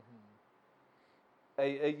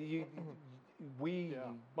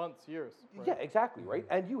 Months, years. Right? Yeah, exactly, right?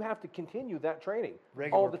 And you have to continue that training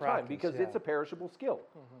Regular all the time practice, because it's a perishable skill.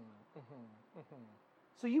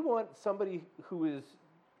 So you want somebody who is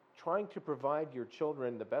trying to provide your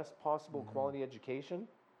children the best possible quality education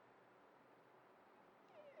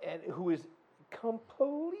and who is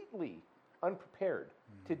completely unprepared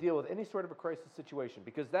to deal with any sort of a crisis situation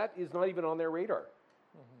because that is not even on their radar.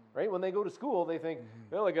 Right? When they go to school, they think,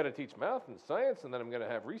 well, I got to teach math and science, and then I'm going to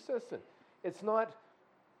have recess. And it's not,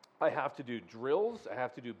 I have to do drills, I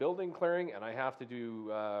have to do building clearing, and I have to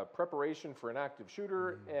do preparation for an active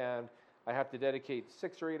shooter, and I have to dedicate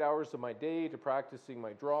 6 or 8 hours of my day to practicing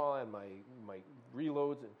my draw and my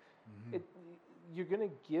reloads. And you're going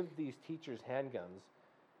to give these teachers handguns,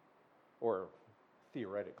 or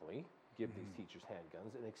theoretically give these teachers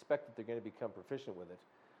handguns, and expect that they're going to become proficient with it,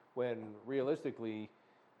 when realistically,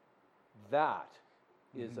 that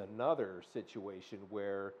is another situation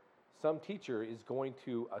where some teacher is going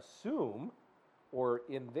to assume, or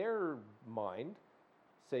in their mind,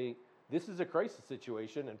 say, this is a crisis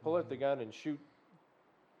situation, and pull out the gun and shoot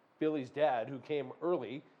Billy's dad, who came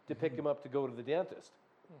early to pick him up to go to the dentist.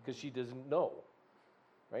 because she doesn't know,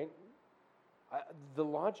 right? The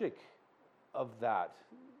logic of that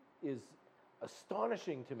is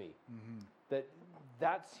astonishing to me.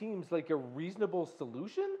 That seems like a reasonable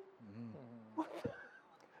solution.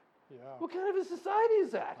 Yeah. What kind of a society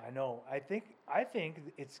is that? I know. I think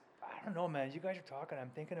it's. I don't know, man. You guys are talking.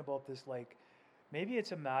 I'm thinking about this. Like, maybe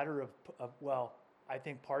it's a matter of. Well, I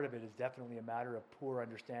think part of it is definitely a matter of poor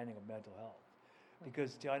understanding of mental health,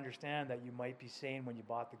 because to understand that you might be sane when you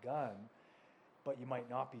bought the gun, but you might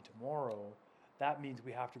not be tomorrow, that means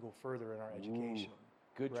we have to go further in our education.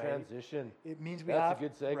 Good right? transition. It means we That's have a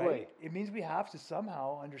good segue. Right? It means we have to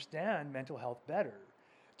somehow understand mental health better,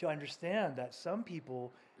 to understand that some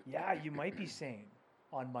people, yeah, you might be sane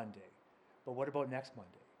on Monday, but what about next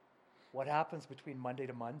Monday? What happens between Monday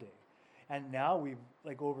to Monday? And now we've,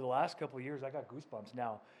 like, over the last couple of years, I got goosebumps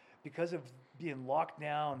now because of being locked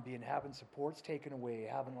down, having supports taken away,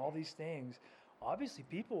 having all these things. Obviously,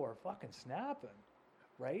 people are fucking snapping,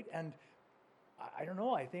 right? And I don't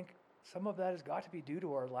know. I think some of that has got to be due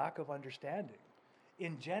to our lack of understanding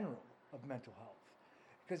in general of mental health.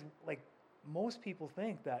 Because, like, most people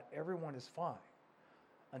think that everyone is fine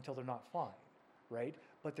until they're not fine, right?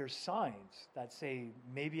 But there's signs that say,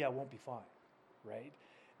 maybe I won't be fine, right?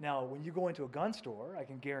 Now, when you go into a gun store, I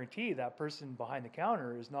can guarantee that person behind the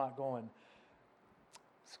counter is not going,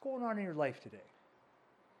 what's going on in your life today?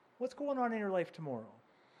 What's going on in your life tomorrow?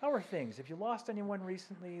 How are things? Have you lost anyone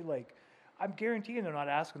recently? Like, I'm guaranteeing they're not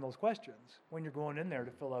asking those questions when you're going in there to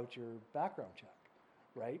fill out your background check,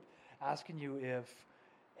 right? Asking you if,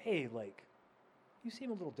 hey, like, you seem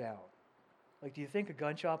a little down. Like, do you think a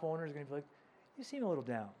gun shop owner is going to be like, you seem a little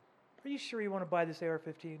down. Are you sure you want to buy this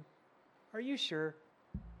AR-15? Are you sure?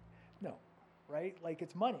 No, right? Like,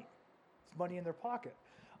 it's money. It's money in their pocket.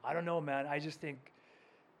 I don't know, man. I just think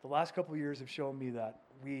the last couple of years have shown me that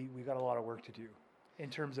we got a lot of work to do in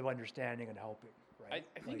terms of understanding and helping, right?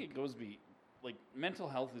 I think it goes like mental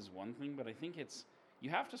health is one thing, but I think you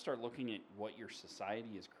have to start looking at what your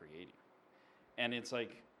society is creating. And it's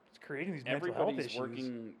like, it's creating these mental health everybody's issues.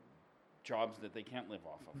 working jobs that they can't live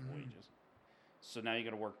off of wages. So now you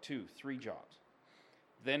got to work 2, 3 jobs.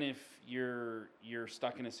 Then if you're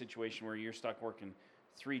stuck in a situation where you're stuck working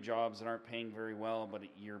 3 jobs that aren't paying very well, but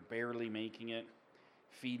you're barely making it,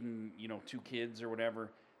 feeding, 2 kids or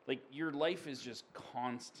whatever, like, your life is just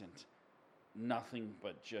constant, nothing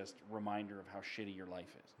but just reminder of how shitty your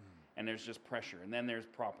life is. And there's just pressure. And then there's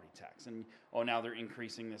property tax. And, now they're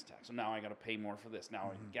increasing this tax. So now I got to pay more for this.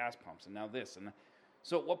 Now gas pumps, and now this. And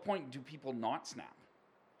so at what point do people not snap?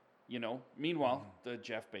 Meanwhile, the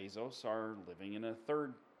Jeff Bezos are living in a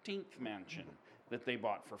 13th mansion that they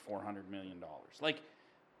bought for $400 million. Like,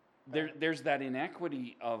 there's that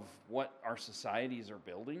inequity of what our societies are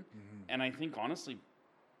building. And I think, honestly,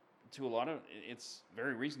 to a lot of, it's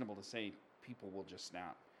very reasonable to say people will just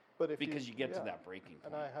snap. But because you get to that breaking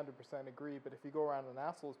point. And I 100% agree. But if you go around and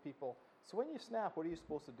ask those people, so when you snap, what are you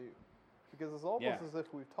supposed to do? Because it's almost as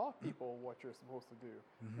if we've taught people what you're supposed to do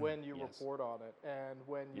when you report on it, and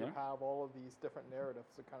when you have all of these different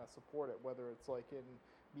narratives to kind of support it, whether it's like in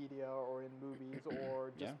media or in movies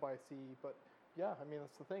or just by sea. But yeah, I mean,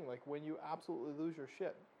 that's the thing. Like, when you absolutely lose your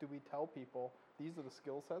shit, do we tell people these are the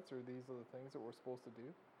skill sets or these are the things that we're supposed to do?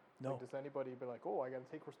 No. Like, does anybody be like, oh, I got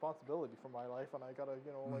to take responsibility for my life and I got to,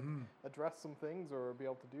 like, address some things or be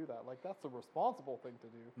able to do that? Like, that's a responsible thing to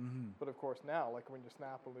do. But of course now, like, when you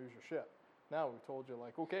snap and lose your shit, now we've told you,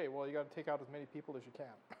 like, okay, well, you got to take out as many people as you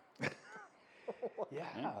can.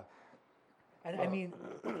 And I mean,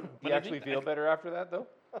 do you actually feel better after that, though?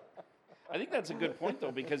 I think that's a good point,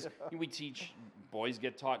 though, because we teach boys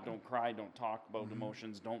get taught, don't cry, don't talk about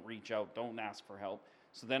emotions, don't reach out, don't ask for help.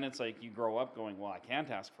 So then it's like you grow up going, well, I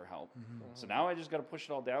can't ask for help. So now I just got to push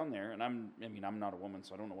it all down there. And I'm not a woman,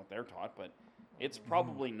 so I don't know what they're taught, but it's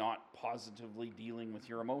probably not positively dealing with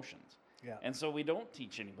your emotions. Yeah. And so we don't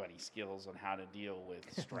teach anybody skills on how to deal with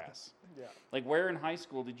stress. Yeah. Like, where in high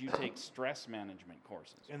school did you take stress management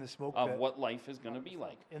courses? In the smoke of pit. what life is going to be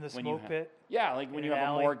like. In the when you smoke pit. Yeah, like when in you an have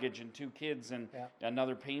alley. a mortgage and 2 kids and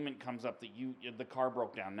another payment comes up that the car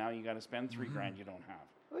broke down. Now you got to spend $3,000 you don't have.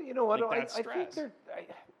 Well, you know what? Like, that's I think stress.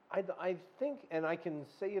 I think, and I can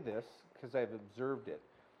say this because I've observed it,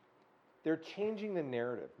 they're changing the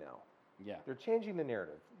narrative now. Yeah. They're changing the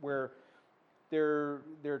narrative where they're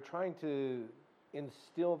trying to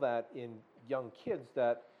instill that in young kids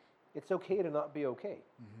that it's okay to not be okay,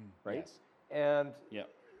 right? Yes. And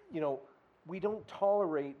we don't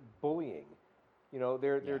tolerate bullying.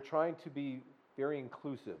 They're trying to be very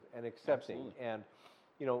inclusive and accepting. Absolutely. And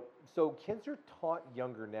so kids are taught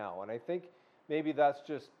younger now, and I think maybe that's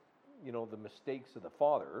just the mistakes of the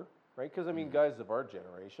father, right? Because I mean, guys of our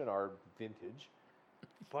generation are vintage.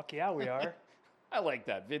 Fuck yeah, we are. I like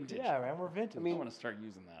that vintage. Yeah, man, we're vintage. I want to start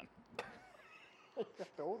using that.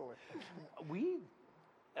 Totally. We,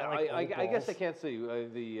 I like I old guess I balls. can't say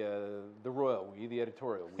the royal we, the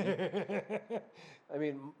editorial we. I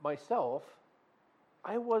mean, myself,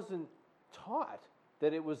 I wasn't taught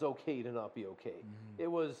that it was okay to not be okay. It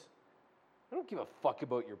was, I don't give a fuck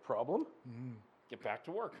about your problem. Get back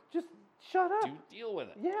to work. Just shut up. Deal with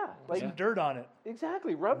it. Yeah, like Some dirt on it.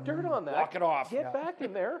 exactly. Rub dirt on that. Walk it off. Get back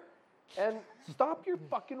in there, and stop your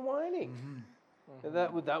fucking whining. And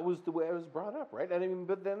that was the way I was brought up, right? And I mean,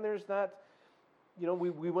 but then there's that. You know,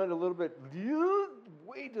 we went a little bit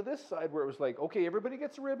way to this side where it was like, okay, everybody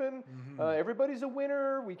gets a ribbon, everybody's a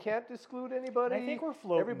winner, we can't exclude anybody. And I think we're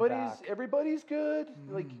floating everybody's good,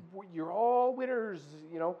 like you're all winners,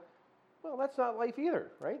 you know. Well, that's not life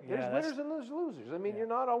either, right? Yeah, There's that's- winners and there's losers. I mean, you're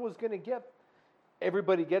not always going to get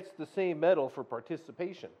everybody gets the same medal for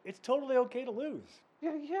participation. It's totally okay to lose.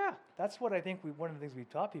 Yeah. That's what I think one of the things we've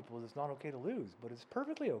taught people is it's not okay to lose, but it's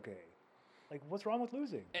perfectly okay. Like, what's wrong with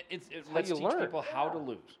losing? Let's you teach learn. people how to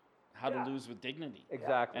lose, how Yeah. to lose with dignity,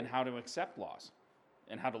 Exactly. and how to accept loss,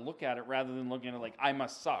 and how to look at it rather than looking at it like I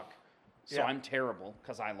must suck, so Yeah. I'm terrible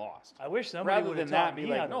because I lost. I wish somebody Rather would than have taught that, be me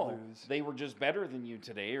how like, to no, lose. they were just better than you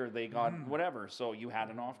today, or they got whatever, so you had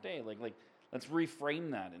an off day. Like let's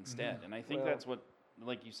reframe that instead. And I think Well- that's what,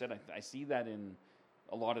 like you said, I see that in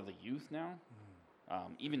a lot of the youth now.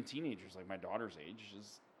 Even teenagers, like my daughter's age,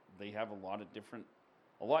 they have a lot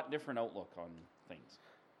different outlook on things.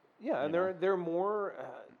 Yeah, and You know? they're more.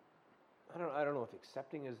 I don't know if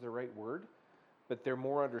accepting is the right word, but they're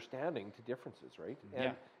more understanding to differences, right? And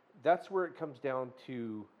Yeah. that's where it comes down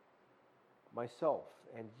to myself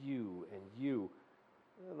and you.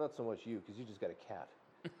 Not so much you, because you just got a cat.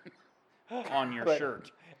 On your But-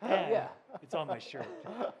 shirt. Yeah. It's on my shirt.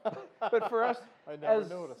 But for us, I never as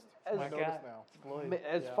noticed. as, I My noticed cat. now. It's Floyd.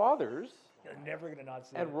 as Yeah. fathers You're never going to not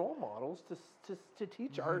see and it. role models to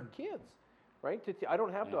teach our kids, right? I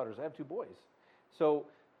don't have Yeah. daughters; I have two boys, so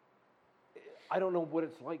I don't know what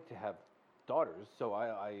it's like to have daughters. So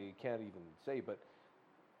I can't even say, but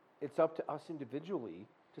it's up to us individually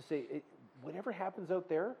to say whatever happens out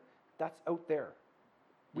there, that's out there.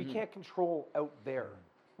 We can't control out there.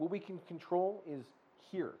 What we can control is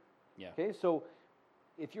here. Yeah. Okay, so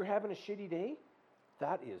if you're having a shitty day,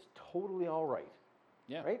 that is totally all right.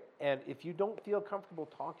 Yeah. Right? And if you don't feel comfortable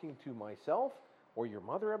talking to myself or your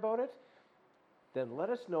mother about it, then let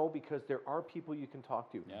us know, because there are people you can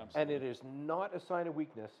talk to. Yeah, And it is not a sign of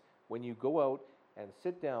weakness when you go out and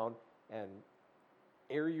sit down and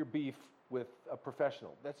air your beef with a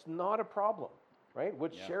professional. That's not a problem, right?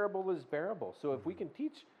 What's Yeah. shareable is bearable. So if we can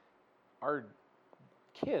teach our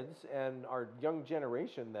kids and our young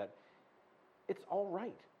generation that it's all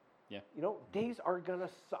right. Yeah. You know, days are going to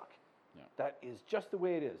suck. Yeah. That is just the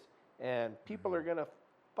way it is. And people are going to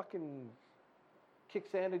fucking kick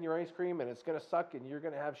sand in your ice cream, and it's going to suck, and you're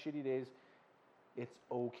going to have shitty days. It's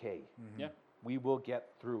okay. Yeah. We will get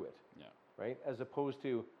through it. Yeah. Right? As opposed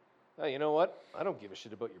to, oh, you know what? I don't give a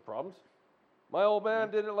shit about your problems. My old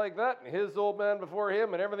man did it like that, and his old man before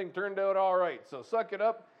him, and everything turned out all right. So suck it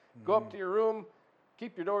up, go up to your room,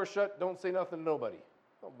 keep your door shut, don't say nothing to nobody.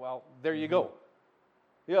 Oh, well, there you go.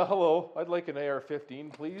 Yeah, hello. I'd like an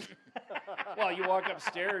AR-15, please. Well, you walk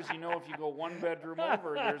upstairs, you know, if you go one bedroom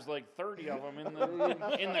over, there's like 30 of them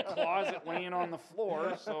in the closet laying on the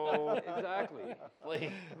floor. So Exactly.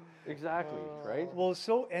 like, Exactly, right? Well,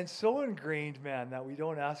 so ingrained, man, that we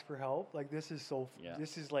don't ask for help. Like, this is Yeah.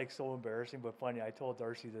 this is like so embarrassing, but funny. I told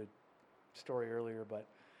Darcy the story earlier, but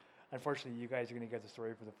unfortunately, you guys are going to get the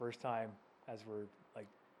story for the first time as we're like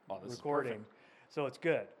oh, this recording. is perfect. So it's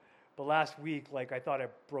good. But last week, like, I thought I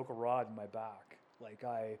broke a rod in my back. Like,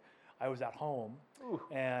 I was at home,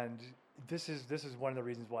 and this is one of the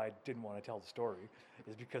reasons why I didn't want to tell the story,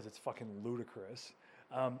 is because it's fucking ludicrous.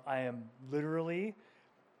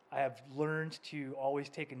 I have learned to always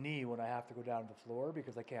take a knee when I have to go down to the floor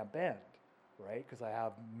because I can't bend, right? Because I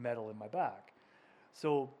have metal in my back.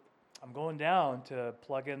 So I'm going down to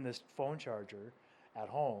plug in this phone charger at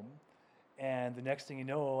home, and the next thing you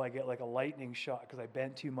know, I get like a lightning shot because I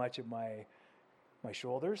bent too much at my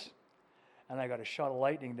shoulders, and I got a shot of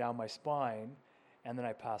lightning down my spine, and then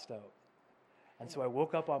I passed out. And so I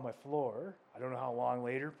woke up on my floor. I don't know how long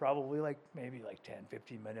later, probably maybe 10,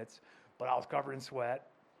 15 minutes, but I was covered in sweat,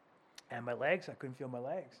 and my legs, I couldn't feel my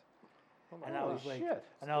legs. And I Holy was like, shit.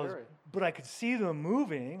 Scary. but I could see them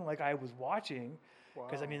moving, like I was watching,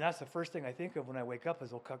 because I Wow. mean that's the first thing I think of when I wake up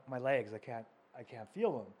is my legs. I can't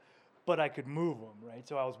feel them, but I could move them, right?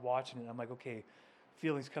 So I was watching it. I'm like, okay,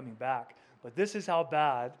 feelings coming back. But this is how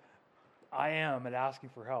bad I am at asking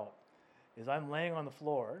for help is I'm laying on the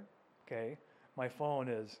floor, okay? My phone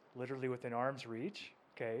is literally within arm's reach,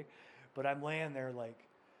 okay? But I'm laying there like,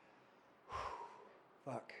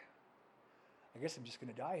 fuck, I guess I'm just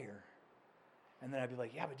going to die here. And then I'd be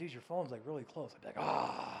like, yeah, but dude, your phone's like really close. I'd be like,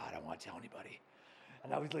 I don't want to tell anybody.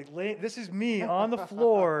 And I was like, this is me on the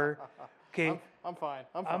floor. Okay. I'm fine.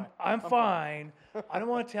 I'm fine. I'm fine. I don't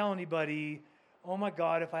want to tell anybody. Oh my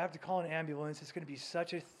God, if I have to call an ambulance, it's going to be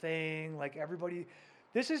such a thing. Like everybody,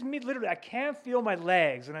 this is me literally. I can't feel my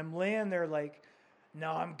legs. And I'm laying there like,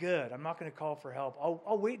 no, I'm good. I'm not going to call for help.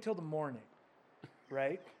 I'll wait until the morning,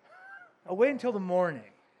 right? I'll wait until the morning.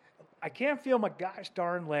 I can't feel my gosh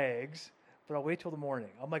darn legs, but I'll wait till the morning.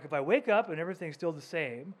 I'm like, if I wake up and everything's still the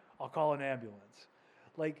same, I'll call an ambulance.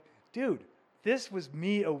 Like, dude, this was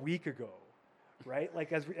me a week ago, right?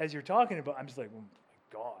 Like, as you're talking about, I'm just like, oh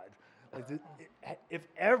my God. Like, if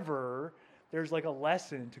ever there's like a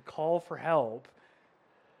lesson to call for help,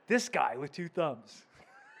 this guy with two thumbs,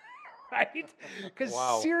 right?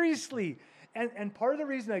 Because seriously, and part of the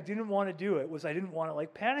reason I didn't want to do it was I didn't want to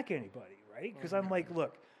like panic anybody, right? Because I'm like,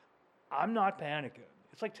 look, I'm not panicking.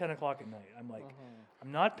 It's like 10 o'clock at night. I'm like,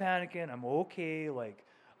 I'm not panicking. I'm okay. Like,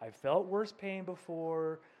 I felt worse pain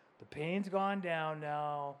before. The pain's gone down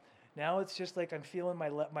now. Now it's just like I'm feeling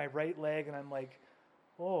my right leg, and I'm like,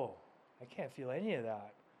 oh, I can't feel any of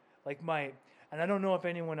that. Like and I don't know if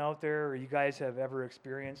anyone out there or you guys have ever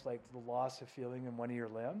experienced like the loss of feeling in one of your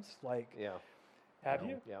limbs. Like, Yeah. have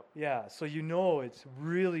you? Yep. Yeah. So you know it's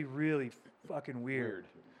really, really fucking weird,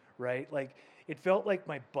 right? Like it felt like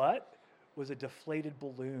my butt was a deflated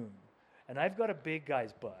balloon, and I've got a big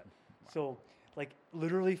guy's butt, so like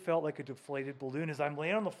literally felt like a deflated balloon as I'm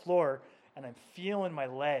laying on the floor and I'm feeling my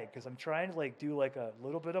leg because I'm trying to like do like a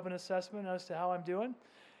little bit of an assessment as to how I'm doing,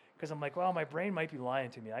 because I'm like, well, my brain might be lying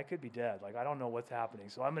to me. I could be dead. Like I don't know what's happening,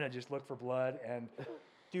 so I'm gonna just look for blood and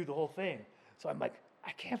do the whole thing. So I'm like,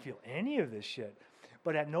 I can't feel any of this shit,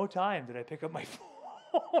 but at no time did I pick up my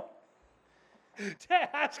phone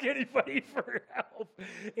to ask anybody for help.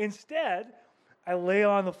 Instead, I lay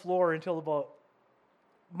on the floor until about,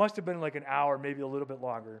 must have been like an hour, maybe a little bit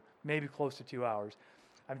longer, maybe close to 2 hours.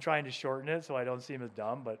 I'm trying to shorten it so I don't seem as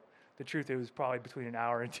dumb, but the truth, it was probably between an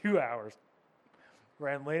hour and 2 hours where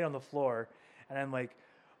I'm laying on the floor and I'm like,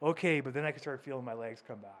 okay, but then I could start feeling my legs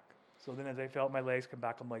come back. So then as I felt my legs come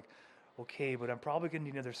back, I'm like, okay, but I'm probably going to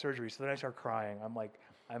need another surgery. So then I start crying.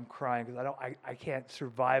 I'm crying because I can't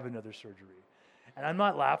survive another surgery. And I'm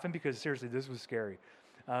not laughing because seriously, this was scary.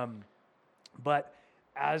 But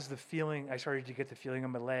as I started to get the feeling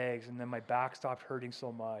on my legs, and then my back stopped hurting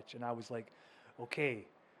so much, and I was like, okay,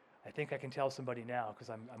 I think I can tell somebody now because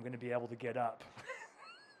I'm going to be able to get up.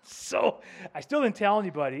 So I still didn't tell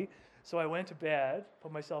anybody. So I went to bed,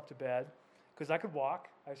 put myself to bed, because I could walk.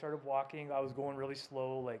 I started walking. I was going really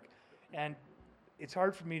slow, and it's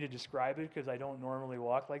hard for me to describe it because I don't normally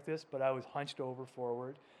walk like this, but I was hunched over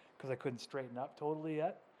forward because I couldn't straighten up totally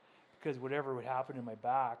yet, because whatever would happen in my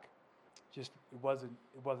back, just it wasn't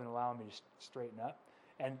allowing me to straighten up.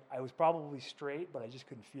 And I was probably straight, but I just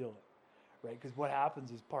couldn't feel it, right? Because what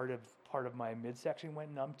happens is part of my midsection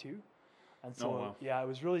went numb too, and so yeah, it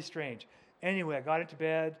was really strange. Anyway, I got into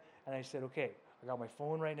bed and I said, okay, I got my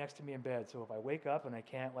phone right next to me in bed, so if I wake up and I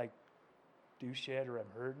can't like do shit or I'm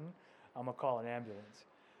hurting, I'm gonna call an ambulance.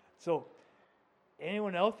 So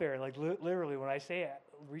anyone out there, like literally, when I say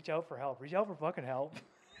reach out for help, reach out for fucking help.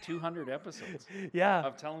 200 episodes Yeah.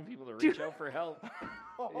 of telling people to reach out for help.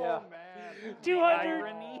 Oh man.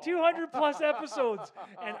 200 plus episodes,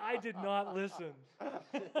 and I did not listen.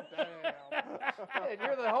 Damn. And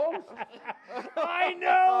you're the host. I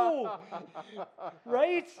know,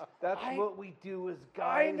 right? That's what we do as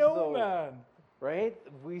guys. I know, though, man. right?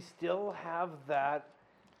 We still have that.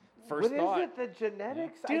 First what thought. is it? The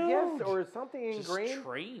genetics, I Dude. guess, or something Just ingrained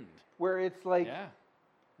trained. where it's like, Yeah.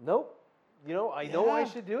 nope. You know, I know I Yeah.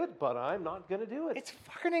 should do it, but I'm not gonna do it. It's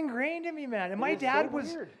fucking ingrained in me, man. And It my is so dad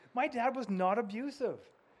was weird. not abusive,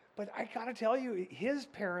 but I gotta tell you, his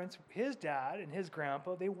parents, his dad and his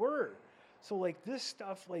grandpa, they were. So like this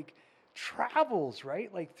stuff like travels,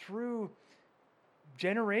 right? Like through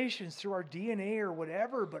generations, through our DNA or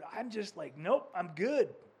whatever. But I'm just like, nope, I'm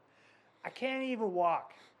good. I can't even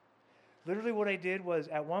walk. Literally what I did was,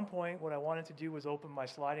 at one point, what I wanted to do was open my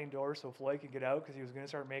sliding door so Floyd could get out because he was going to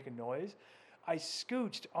start making noise. I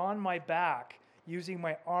scooched on my back using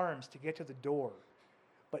my arms to get to the door.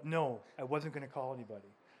 But no, I wasn't going to call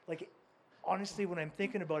anybody. Like, honestly, when I'm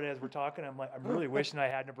thinking about it as we're talking, I'm like, I'm really wishing I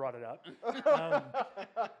hadn't brought it up.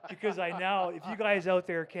 Because if you guys out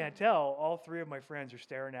there can't tell, all three of my friends are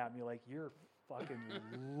staring at me like, you're fucking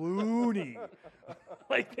loony.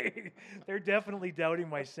 Like they're definitely doubting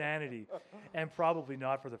my sanity, and probably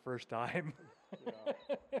not for the first time.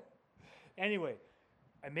 Yeah. Anyway,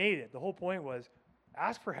 I made it. The whole point was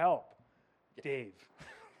ask for help, Dave.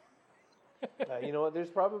 You know what? There's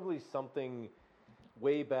probably something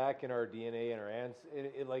way back in our DNA and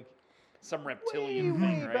our like Some way, reptilian way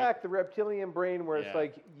thing, right? back, the reptilian brain, where it's Yeah.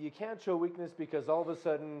 like you can't show weakness because all of a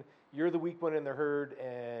sudden you're the weak one in the herd,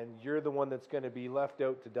 and you're the one that's going to be left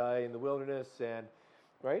out to die in the wilderness, and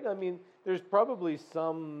right? I mean, there's probably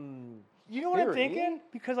some. You know what I'm theory. thinking?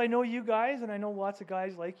 Because I know you guys, and I know lots of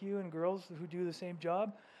guys like you and girls who do the same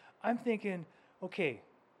job. I'm thinking, okay,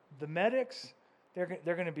 the medics, they're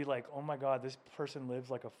going to be like, oh my God, this person lives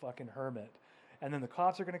like a fucking hermit. And then the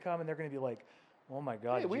cops are going to come and they're going to be like, oh my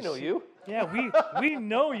God. Hey, did we know see-" you. Yeah, we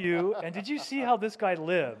know you. And did you see how this guy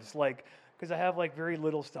lives? Like, because I have like very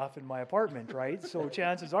little stuff in my apartment, right? So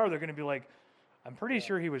chances are they're going to be like, I'm pretty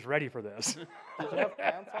sure he was ready for this. Did you have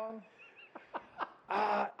pants on?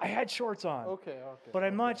 I had shorts on. Okay. But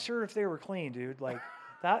I'm not sure if they were clean, dude. Like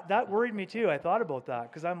that worried me too. I thought about that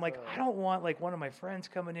because I'm like, I don't want like one of my friends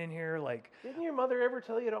coming in here like Didn't your mother ever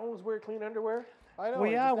tell you to always wear clean underwear? I know. Well,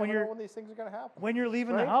 you yeah, just when never know you're- when these things are gonna happen. when you're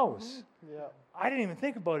leaving Right? the house. Yeah. I didn't even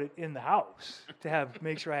think about it in the house to have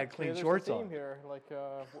make sure I had Yeah, clean there's a shorts theme on. here. Like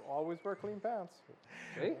always wear clean pants.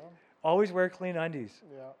 Hey? Always wear clean undies.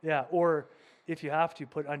 Yeah. Yeah, or if you have to,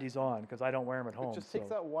 put undies on because I don't wear them at home. It just takes so-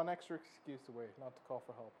 that one extra excuse away, not to call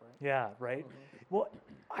for help, right? Yeah, right. Well,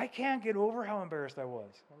 I can't get over how embarrassed I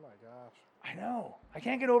was. Oh my gosh. I know. I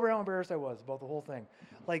can't get over how embarrassed I was about the whole thing.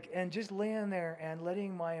 Like, and just laying there and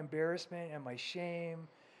letting my embarrassment and my shame,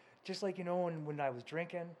 just like, you know, when I was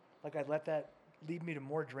drinking, like I'd let that lead me to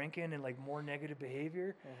more drinking and like more negative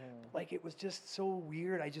behavior. Like it was just so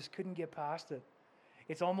weird. I just couldn't get past it.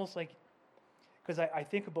 It's almost like, because I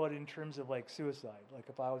think about it in terms of like suicide. Like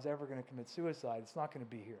if I was ever going to commit suicide, it's not going to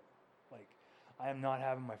be here. Like I am not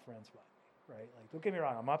having my friends with me, right? Like don't get me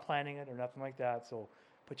wrong, I'm not planning it or nothing like that. So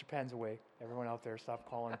put your pens away. Everyone out there, stop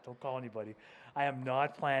calling. Don't call anybody. I am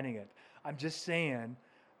not planning it. I'm just saying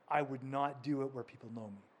I would not do it where people know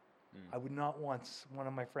me. I would not want one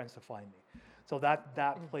of my friends to find me. So that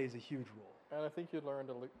plays a huge role. And I think you learned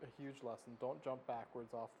a huge lesson. Don't jump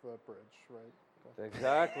backwards off the bridge, right?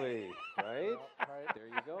 Exactly. Right? Right. There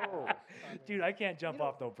you go. Dude, I can't jump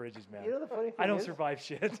off no bridges, man. You know the funny thing I don't is, survive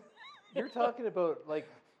shit. you're talking about like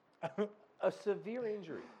a severe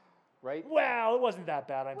injury, right? Well, it wasn't that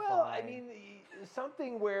bad. I'm Well, fine. I mean,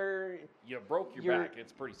 something where You broke your You're- back.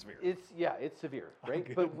 It's pretty severe. it's severe, right?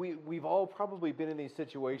 good. But we've all probably been in these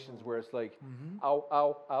situations where it's like, Mm-hmm. ow,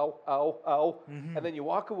 ow, ow, ow, ow, and then you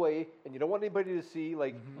walk away and you don't want anybody to see,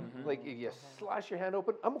 like, like if you slash your hand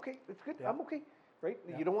open, I'm okay, it's good, Mm-hmm. Yeah. I'm okay, right?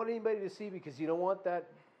 Yeah. You don't want anybody to see because you don't want that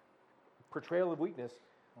portrayal of weakness.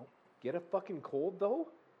 Get a fucking cold though.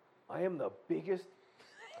 I am the biggest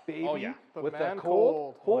baby Oh, yeah. The with man that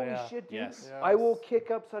cold. cold. Holy yeah. shit, dude! Yes. I will Yes. kick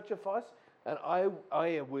up such a fuss, and I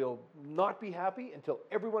will not be happy until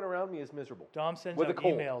everyone around me is miserable. Dom sends with a out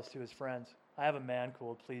cold. emails to his friends. I have a man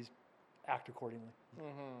cold. Please act accordingly.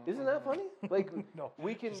 Isn't that funny? Like No,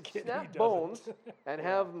 we can just kidding, snap he doesn't. bones and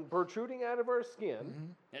have them protruding out of our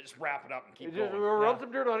skin. Yeah, just wrap it up and keep Just going. rub some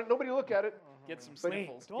dirt on it. Nobody look at it. Get some But-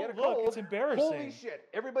 sniffles. Don't Get a look. cold. It's embarrassing. Holy shit!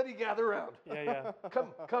 Everybody gather around. Yeah.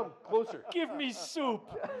 Come closer. Give me soup.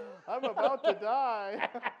 I'm about to die.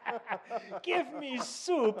 Give me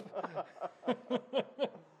soup.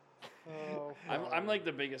 Oh, I'm like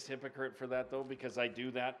the biggest hypocrite for that though, because I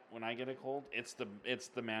do that when I get a cold. It's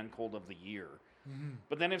the man cold of the year.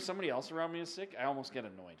 But then if somebody else around me is sick, I almost get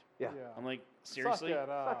annoyed. Yeah. I'm like, seriously? Suck it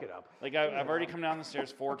up. Suck it up. Like I've already come down the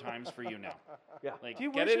stairs 4 times for you now. Yeah. Like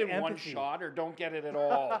Dude, get where's it your in one empathy? shot or don't get it at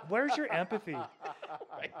all. Where's your empathy?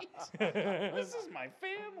 Right? This is my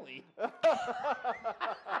family.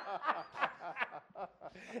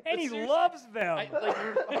 And he seriously, loves them.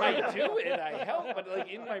 I do it. I help, but like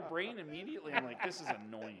in my brain immediately, I'm like, this is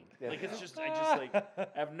annoying. Like it's just, I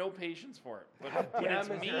have no patience for it. But when it's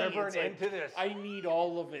damn, is me, there ever it's an like, end to this? I need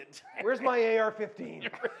all of it. Where's my AR-15?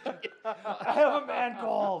 I have a man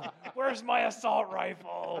cold. Where's my assault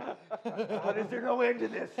rifle? But is there no end to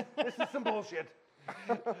this? This is some bullshit.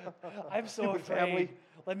 I'm so Stupid afraid. family.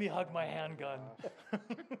 Let me hug my handgun.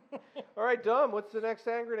 All right, Dom, what's the next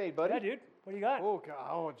hand grenade, buddy? Yeah, dude. What do you got? Oh god.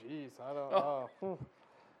 Oh jeez. I don't know.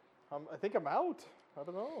 I think I'm out. I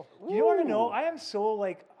don't know. Do you want to know? I am so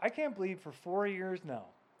like, I can't believe for 4 years now,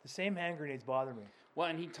 the same hand grenades bother me. Well,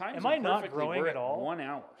 and he times Am it I not perfectly. growing We're at all? 1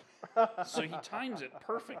 hour. So he times it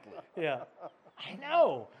perfectly. Yeah. I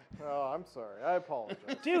know. Oh, I'm sorry. I apologize.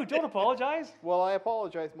 Dude, don't apologize. Well, I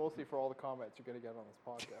apologize mostly for all the comments you're going to get on this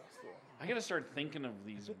podcast. So. I got to start thinking of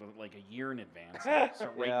these about like a year in advance. And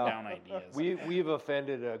start writing Yeah. down ideas. We've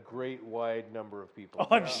offended a great wide number of people.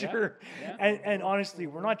 Oh, I'm sure. Yeah. And honestly,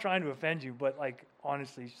 we're not trying to offend you, but like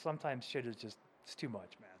honestly, sometimes shit is just it's too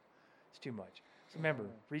much, man. It's too much. So remember,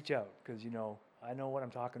 reach out because I know what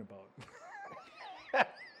I'm talking about.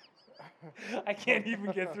 I can't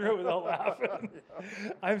even get through it without laughing.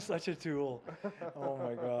 I'm such a tool. Oh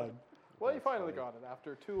my god. Well, you finally got it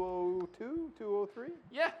after 202, 203.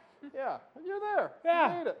 Yeah. Yeah, you're there.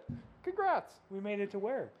 Yeah. You made it. Congrats. We made it to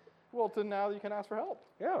where? Well, to now you can ask for help.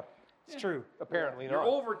 Yeah. It's true. Apparently You're not.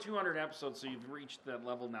 over 200 episodes, so you've reached that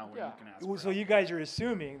level now where Yeah. you can ask. For So help. you guys are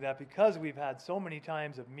assuming that because we've had so many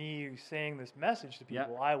times of me saying this message to Yeah.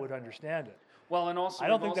 people, I would understand it. Well, and also I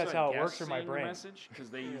don't we've think that's also had how it works guests for my saying the brain. message because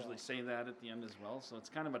they usually say that at the end as well, so it's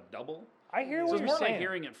kind of a double. I hear So what it's you're more saying. like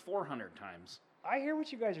hearing it 400 times. I hear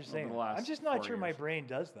what you guys are saying. the last I'm just not 4 sure my years. brain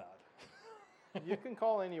does that. You can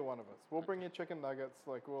call any one of us. We'll bring you chicken nuggets.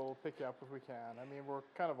 Like, we'll pick you up if we can. I mean, we're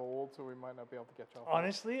kind of old, so we might not be able to get you off.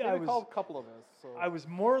 Honestly, Maybe call a couple of us. So. I was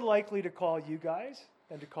more likely to call you guys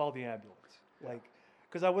than to call the ambulance. Like,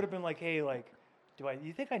 because I would have been like, hey, like,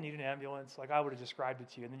 you think I need an ambulance? Like, I would have described it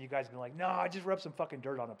to you, and then you guys would be like, no, I just rubbed some fucking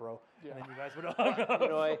dirt on it, bro. Yeah. And then you guys would have You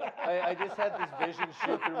know, I just had this vision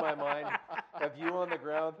shoot through my mind of you on the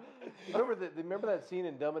ground. Remember that scene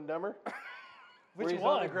in Dumb and Dumber? Which Where he's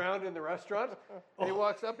one? on the ground in the restaurant, and he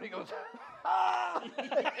walks up and he goes, ah!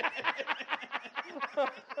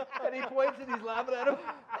 And he points and he's laughing at him.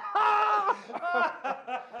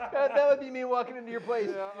 That would be me walking into your place.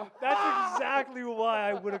 That's exactly why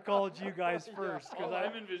I would have called you guys first. Because All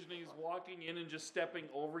I'm envisioning is walking in and just stepping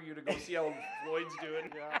over you to go see how Floyd's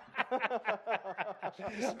doing.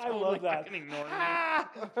 I love that. Fucking ignoring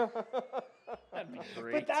me. That'd be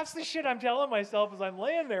great. But that's the shit I'm telling myself as I'm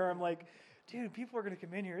laying there. I'm like, dude, people are going to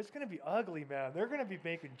come in here. It's going to be ugly, man. They're going to be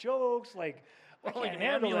making jokes. Like, I Well, can't an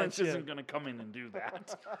handle that ambulance shit. isn't going to come in and do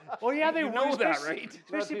that. Oh, yeah, they You will. know that, especially- right?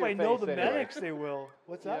 Especially if Not I to know your the face anyway. medics, they will.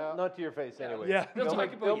 What's that? Yeah. Not to your face, anyway. Yeah. They'll They'll talk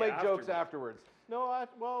make, about they'll you make jokes afterwards. afterwards. No,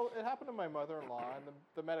 well, it happened to my mother-in-law, and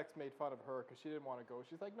the medics made fun of her because she didn't want to go.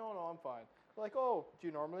 She's like, no, I'm fine. They're like, oh, do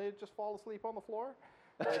you normally just fall asleep on the floor?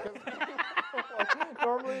 Like,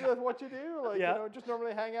 normally that's what you do. Like, Yeah. just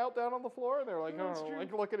normally hang out down on the floor. And they're like, Yeah, that's oh, true.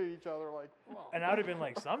 like looking at each other, like, And I would have been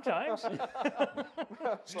like, sometimes.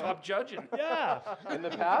 Stop judging. Yeah. In the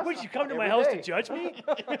past, Would you come to my every house day. to judge me?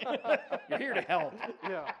 You're here to help.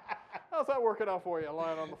 yeah. How's that working out for you,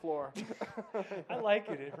 lying on the floor? I like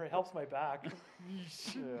it. It helps my back.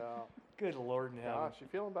 Yeah. Good Lord in heaven. Gosh, you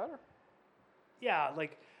feeling better? Yeah,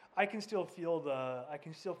 like I can still feel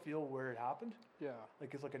where it happened. Yeah.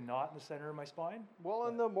 Like it's like a knot in the center of my spine. Well,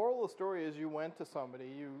 and the moral of the story is you went to somebody,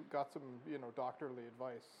 you got some, doctorly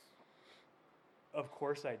advice. Of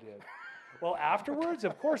course I did. Well, afterwards,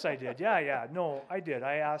 of course I did. Yeah. No, I did.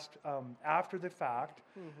 I asked after the fact.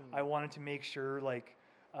 I wanted to make sure, like,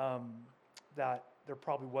 that there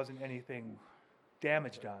probably wasn't anything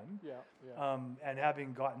damage done. Yeah. And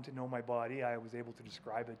having gotten to know my body, I was able to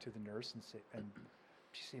describe it to the nurse and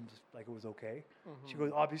she seemed like it was okay. She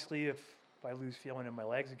goes, obviously, if I lose feeling in my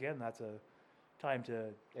legs again, that's a time to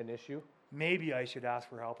An issue? maybe I should ask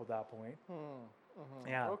for help at that point.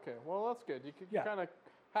 Yeah. Okay, well, that's good. You Yeah. kind of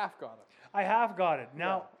half got it. I have got it.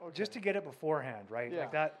 Now, Yeah, okay. just to get it beforehand, right? Yeah.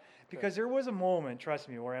 Like that, because there was a moment, trust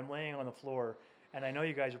me, where I'm laying on the floor, and I know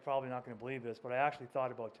you guys are probably not going to believe this, but I actually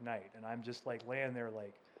thought about tonight, and I'm just like laying there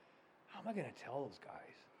like, how am I going to tell those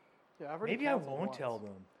guys? Yeah, I've already Maybe I canceled won't once. tell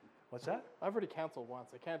them. What's that? I've already canceled once.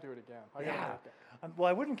 I can't do it again. I gotta Yeah. make it. Well,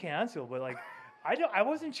 I wouldn't cancel, but like, I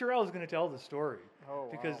wasn't sure I was going to tell the story Oh,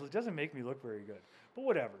 because wow. it doesn't make me look very good. But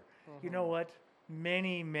whatever. You know what?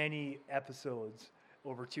 Many episodes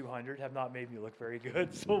over 200 have not made me look very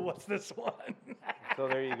good. So what's this one? So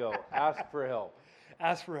there you go. Ask for help.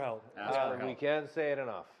 Ask for help. Ask for We help. can't say it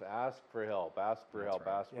enough. Ask for help. Ask for help.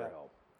 right. Ask for Yeah. help.